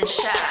commitment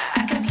shy.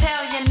 I can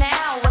tell you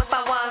now if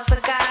I was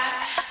a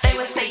guy, they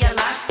would say your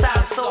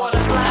lifestyle sort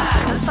of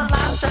fly. This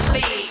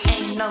philosophy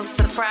ain't no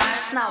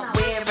surprise, not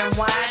where and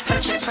why,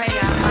 but you pray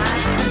our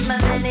mind. This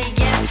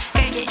millennium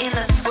got you in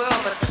a swirl,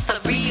 but this the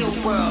real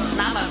world,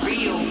 and I'm a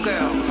real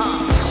girl,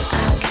 huh?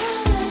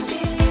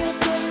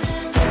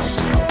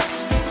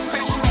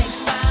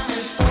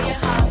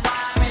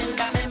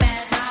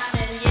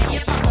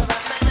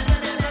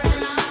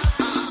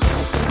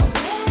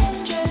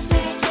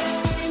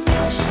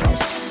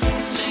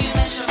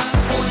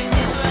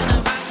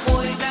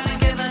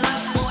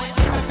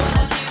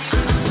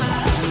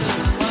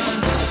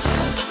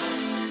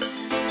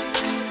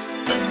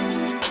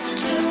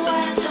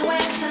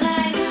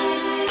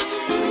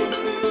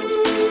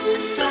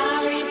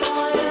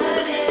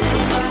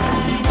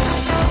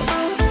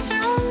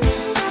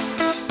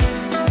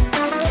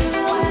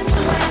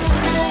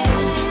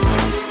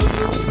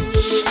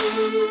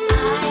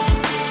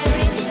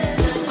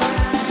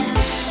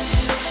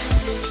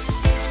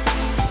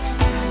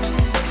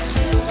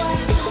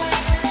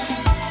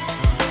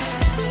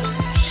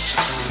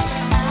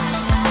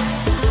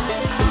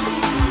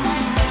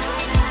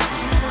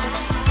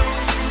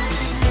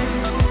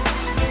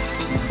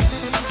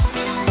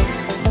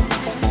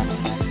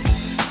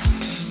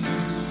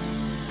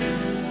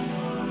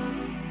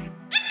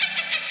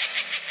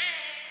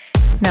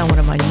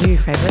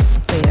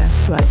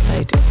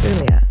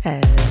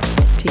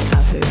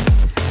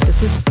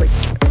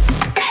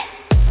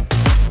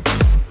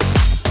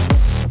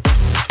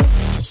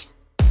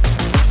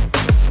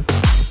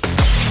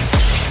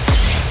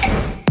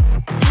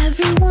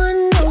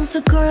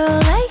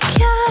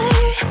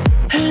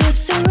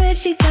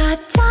 She got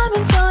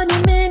diamonds on your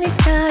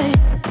miniskirt,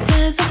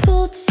 leather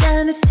boots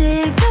and a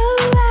cigarette.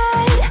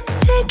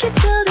 Take you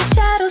to the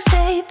shadows,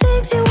 say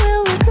things you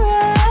will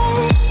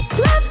regret.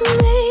 Love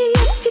me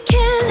if you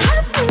can't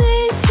have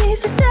me.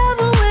 She's the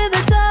devil with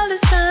a dollar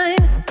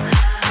sign.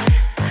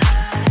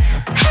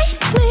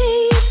 Hate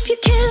me if you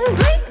can't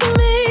break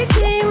me.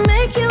 She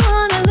make you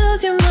wanna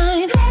lose your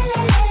mind.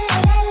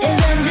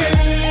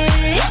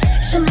 Eventually,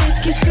 she'll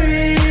make you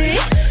scream.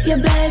 You're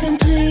begging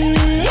please.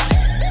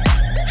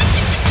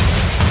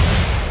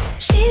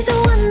 She's the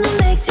one that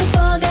makes you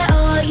forget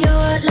all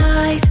your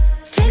lies.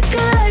 Take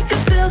her like a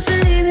pill, she'll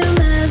leave you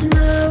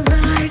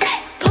mesmerized.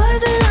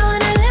 Poison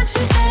on her lips,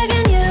 she's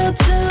begging you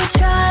to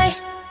try.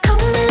 Come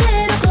a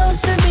little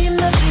closer, be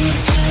my sweet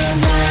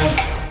tonight.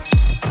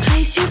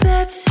 Place your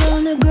bets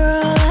on a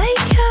girl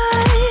like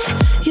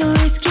I. You're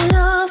risking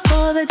all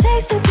for the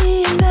taste of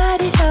being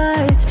bad, it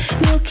hurts.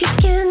 Milky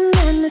skin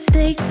and the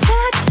snake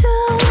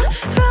tattoo.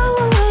 Throw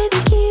away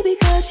the key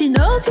because she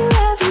knows your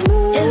every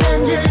move.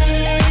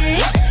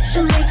 Eventually,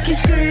 she'll make you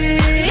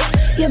scream.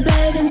 You're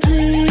begging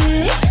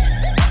please.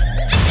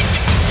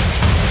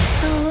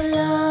 So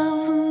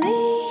love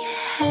me,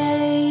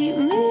 hate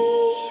me,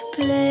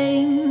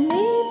 blame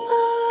me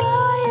for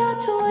all your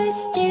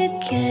twisted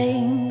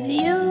games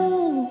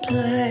you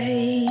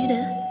played.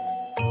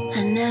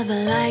 I never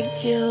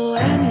liked you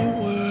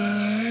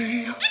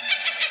anyway.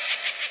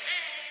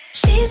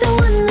 She's the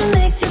one that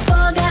makes you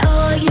forget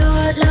all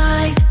your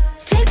lies.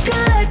 Take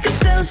her like a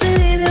pill, she'll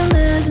leave you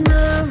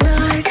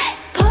mesmerized.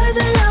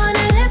 Poison on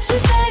her lips,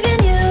 she's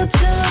begging you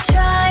to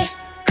try.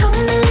 Come a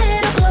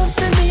little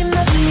closer, be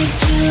my sweet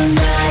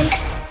tonight.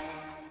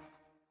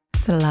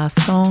 It's the last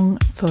song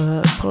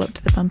for Pull Up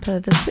to the Bumper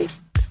this week.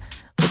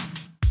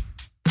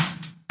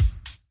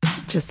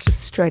 Just a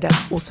straight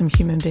up awesome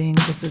human being.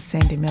 This is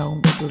Sandy Mill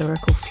with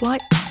Lyrical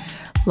Flight,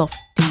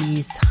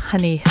 Lofty's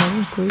Honey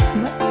Hill Groove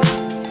Mix.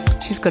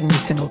 She's got a new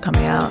single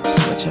coming out,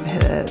 which I've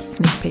had a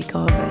sneak peek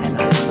of, and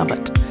I love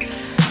it.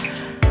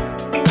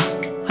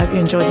 Hope you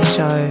enjoy the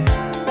show.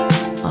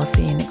 I'll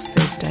see you next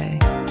Thursday.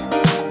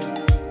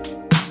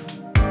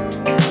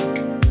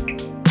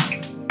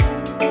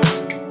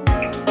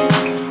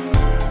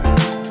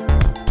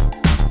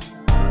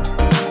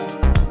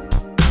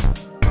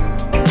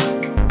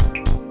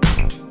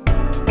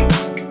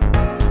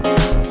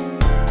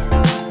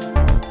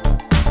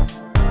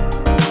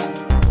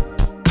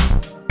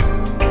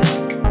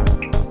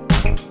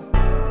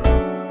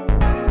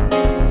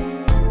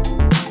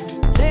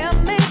 Let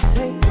me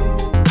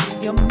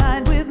take your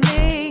mind with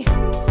me.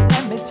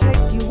 Let me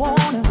take you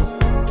on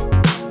a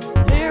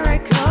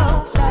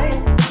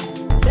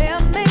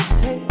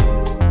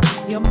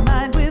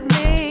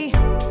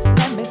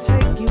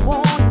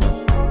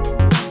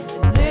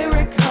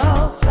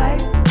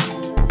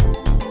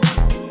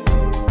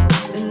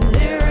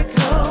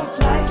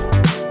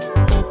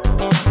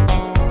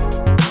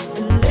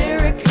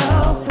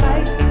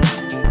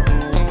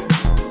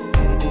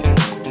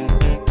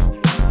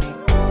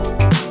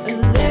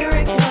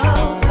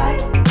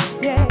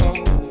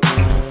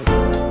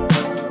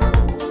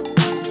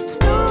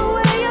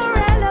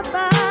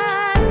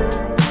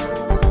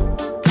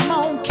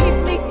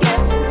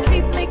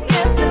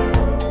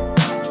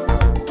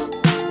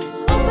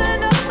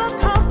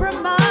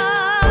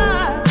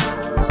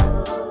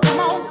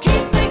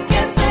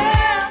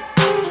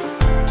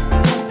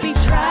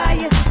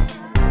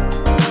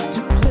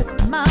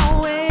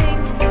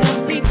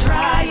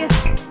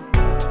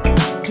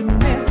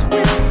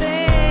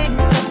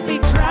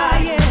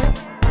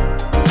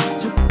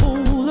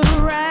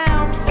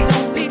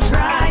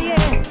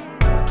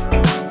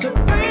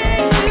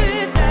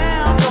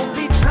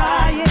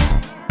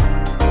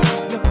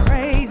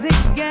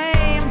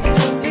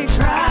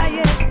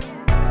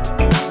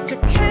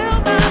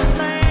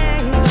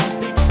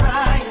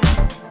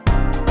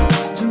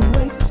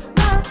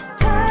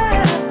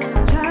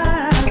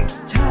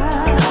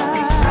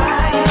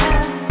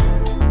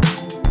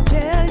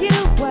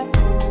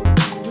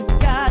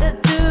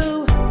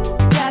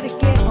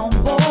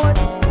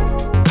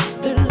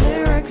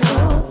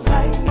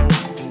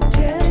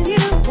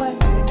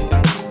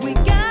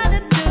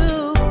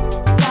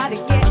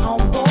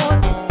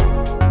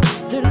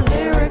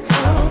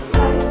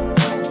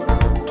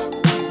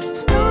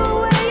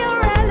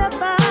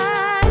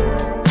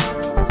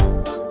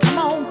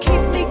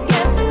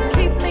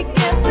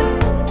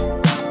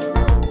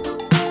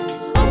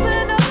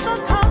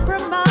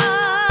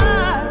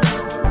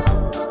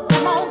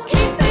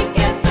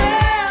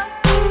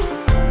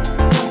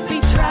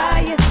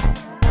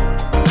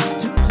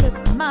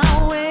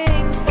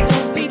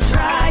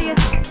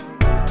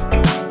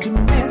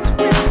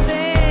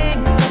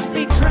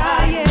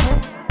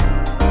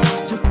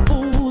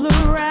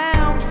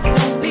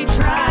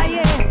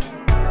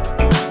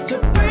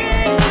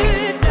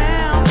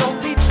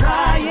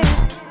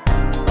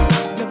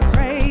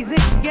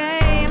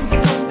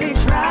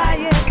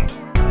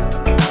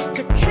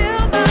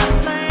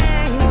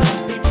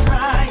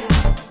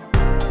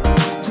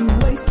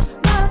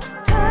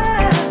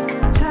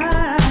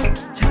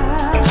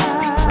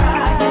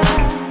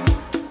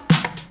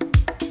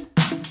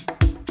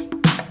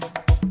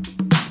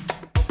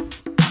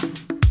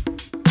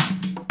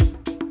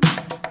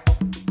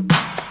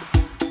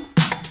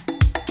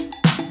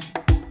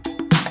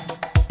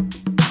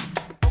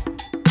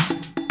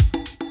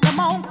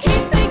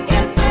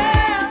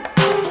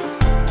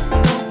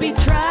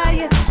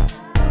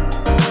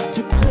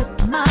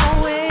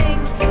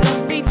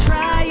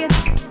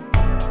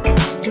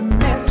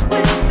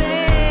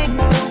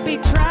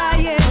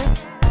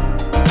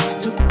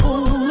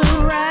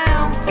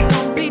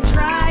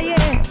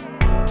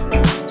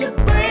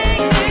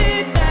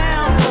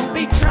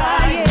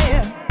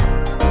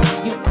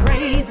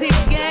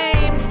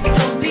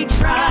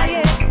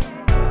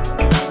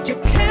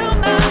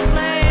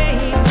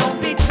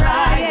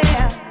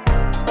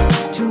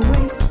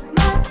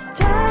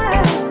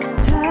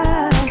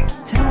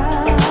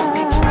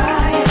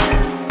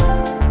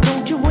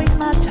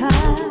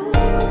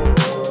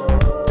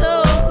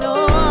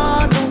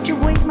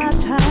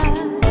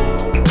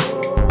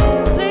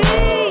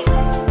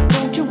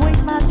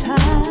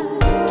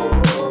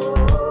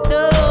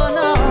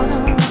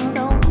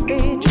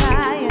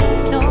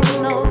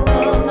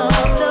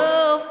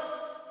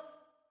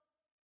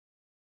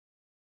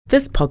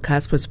This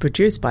podcast was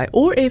produced by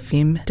OAR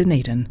FM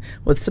Dunedin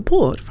with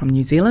support from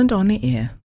New Zealand On the Air.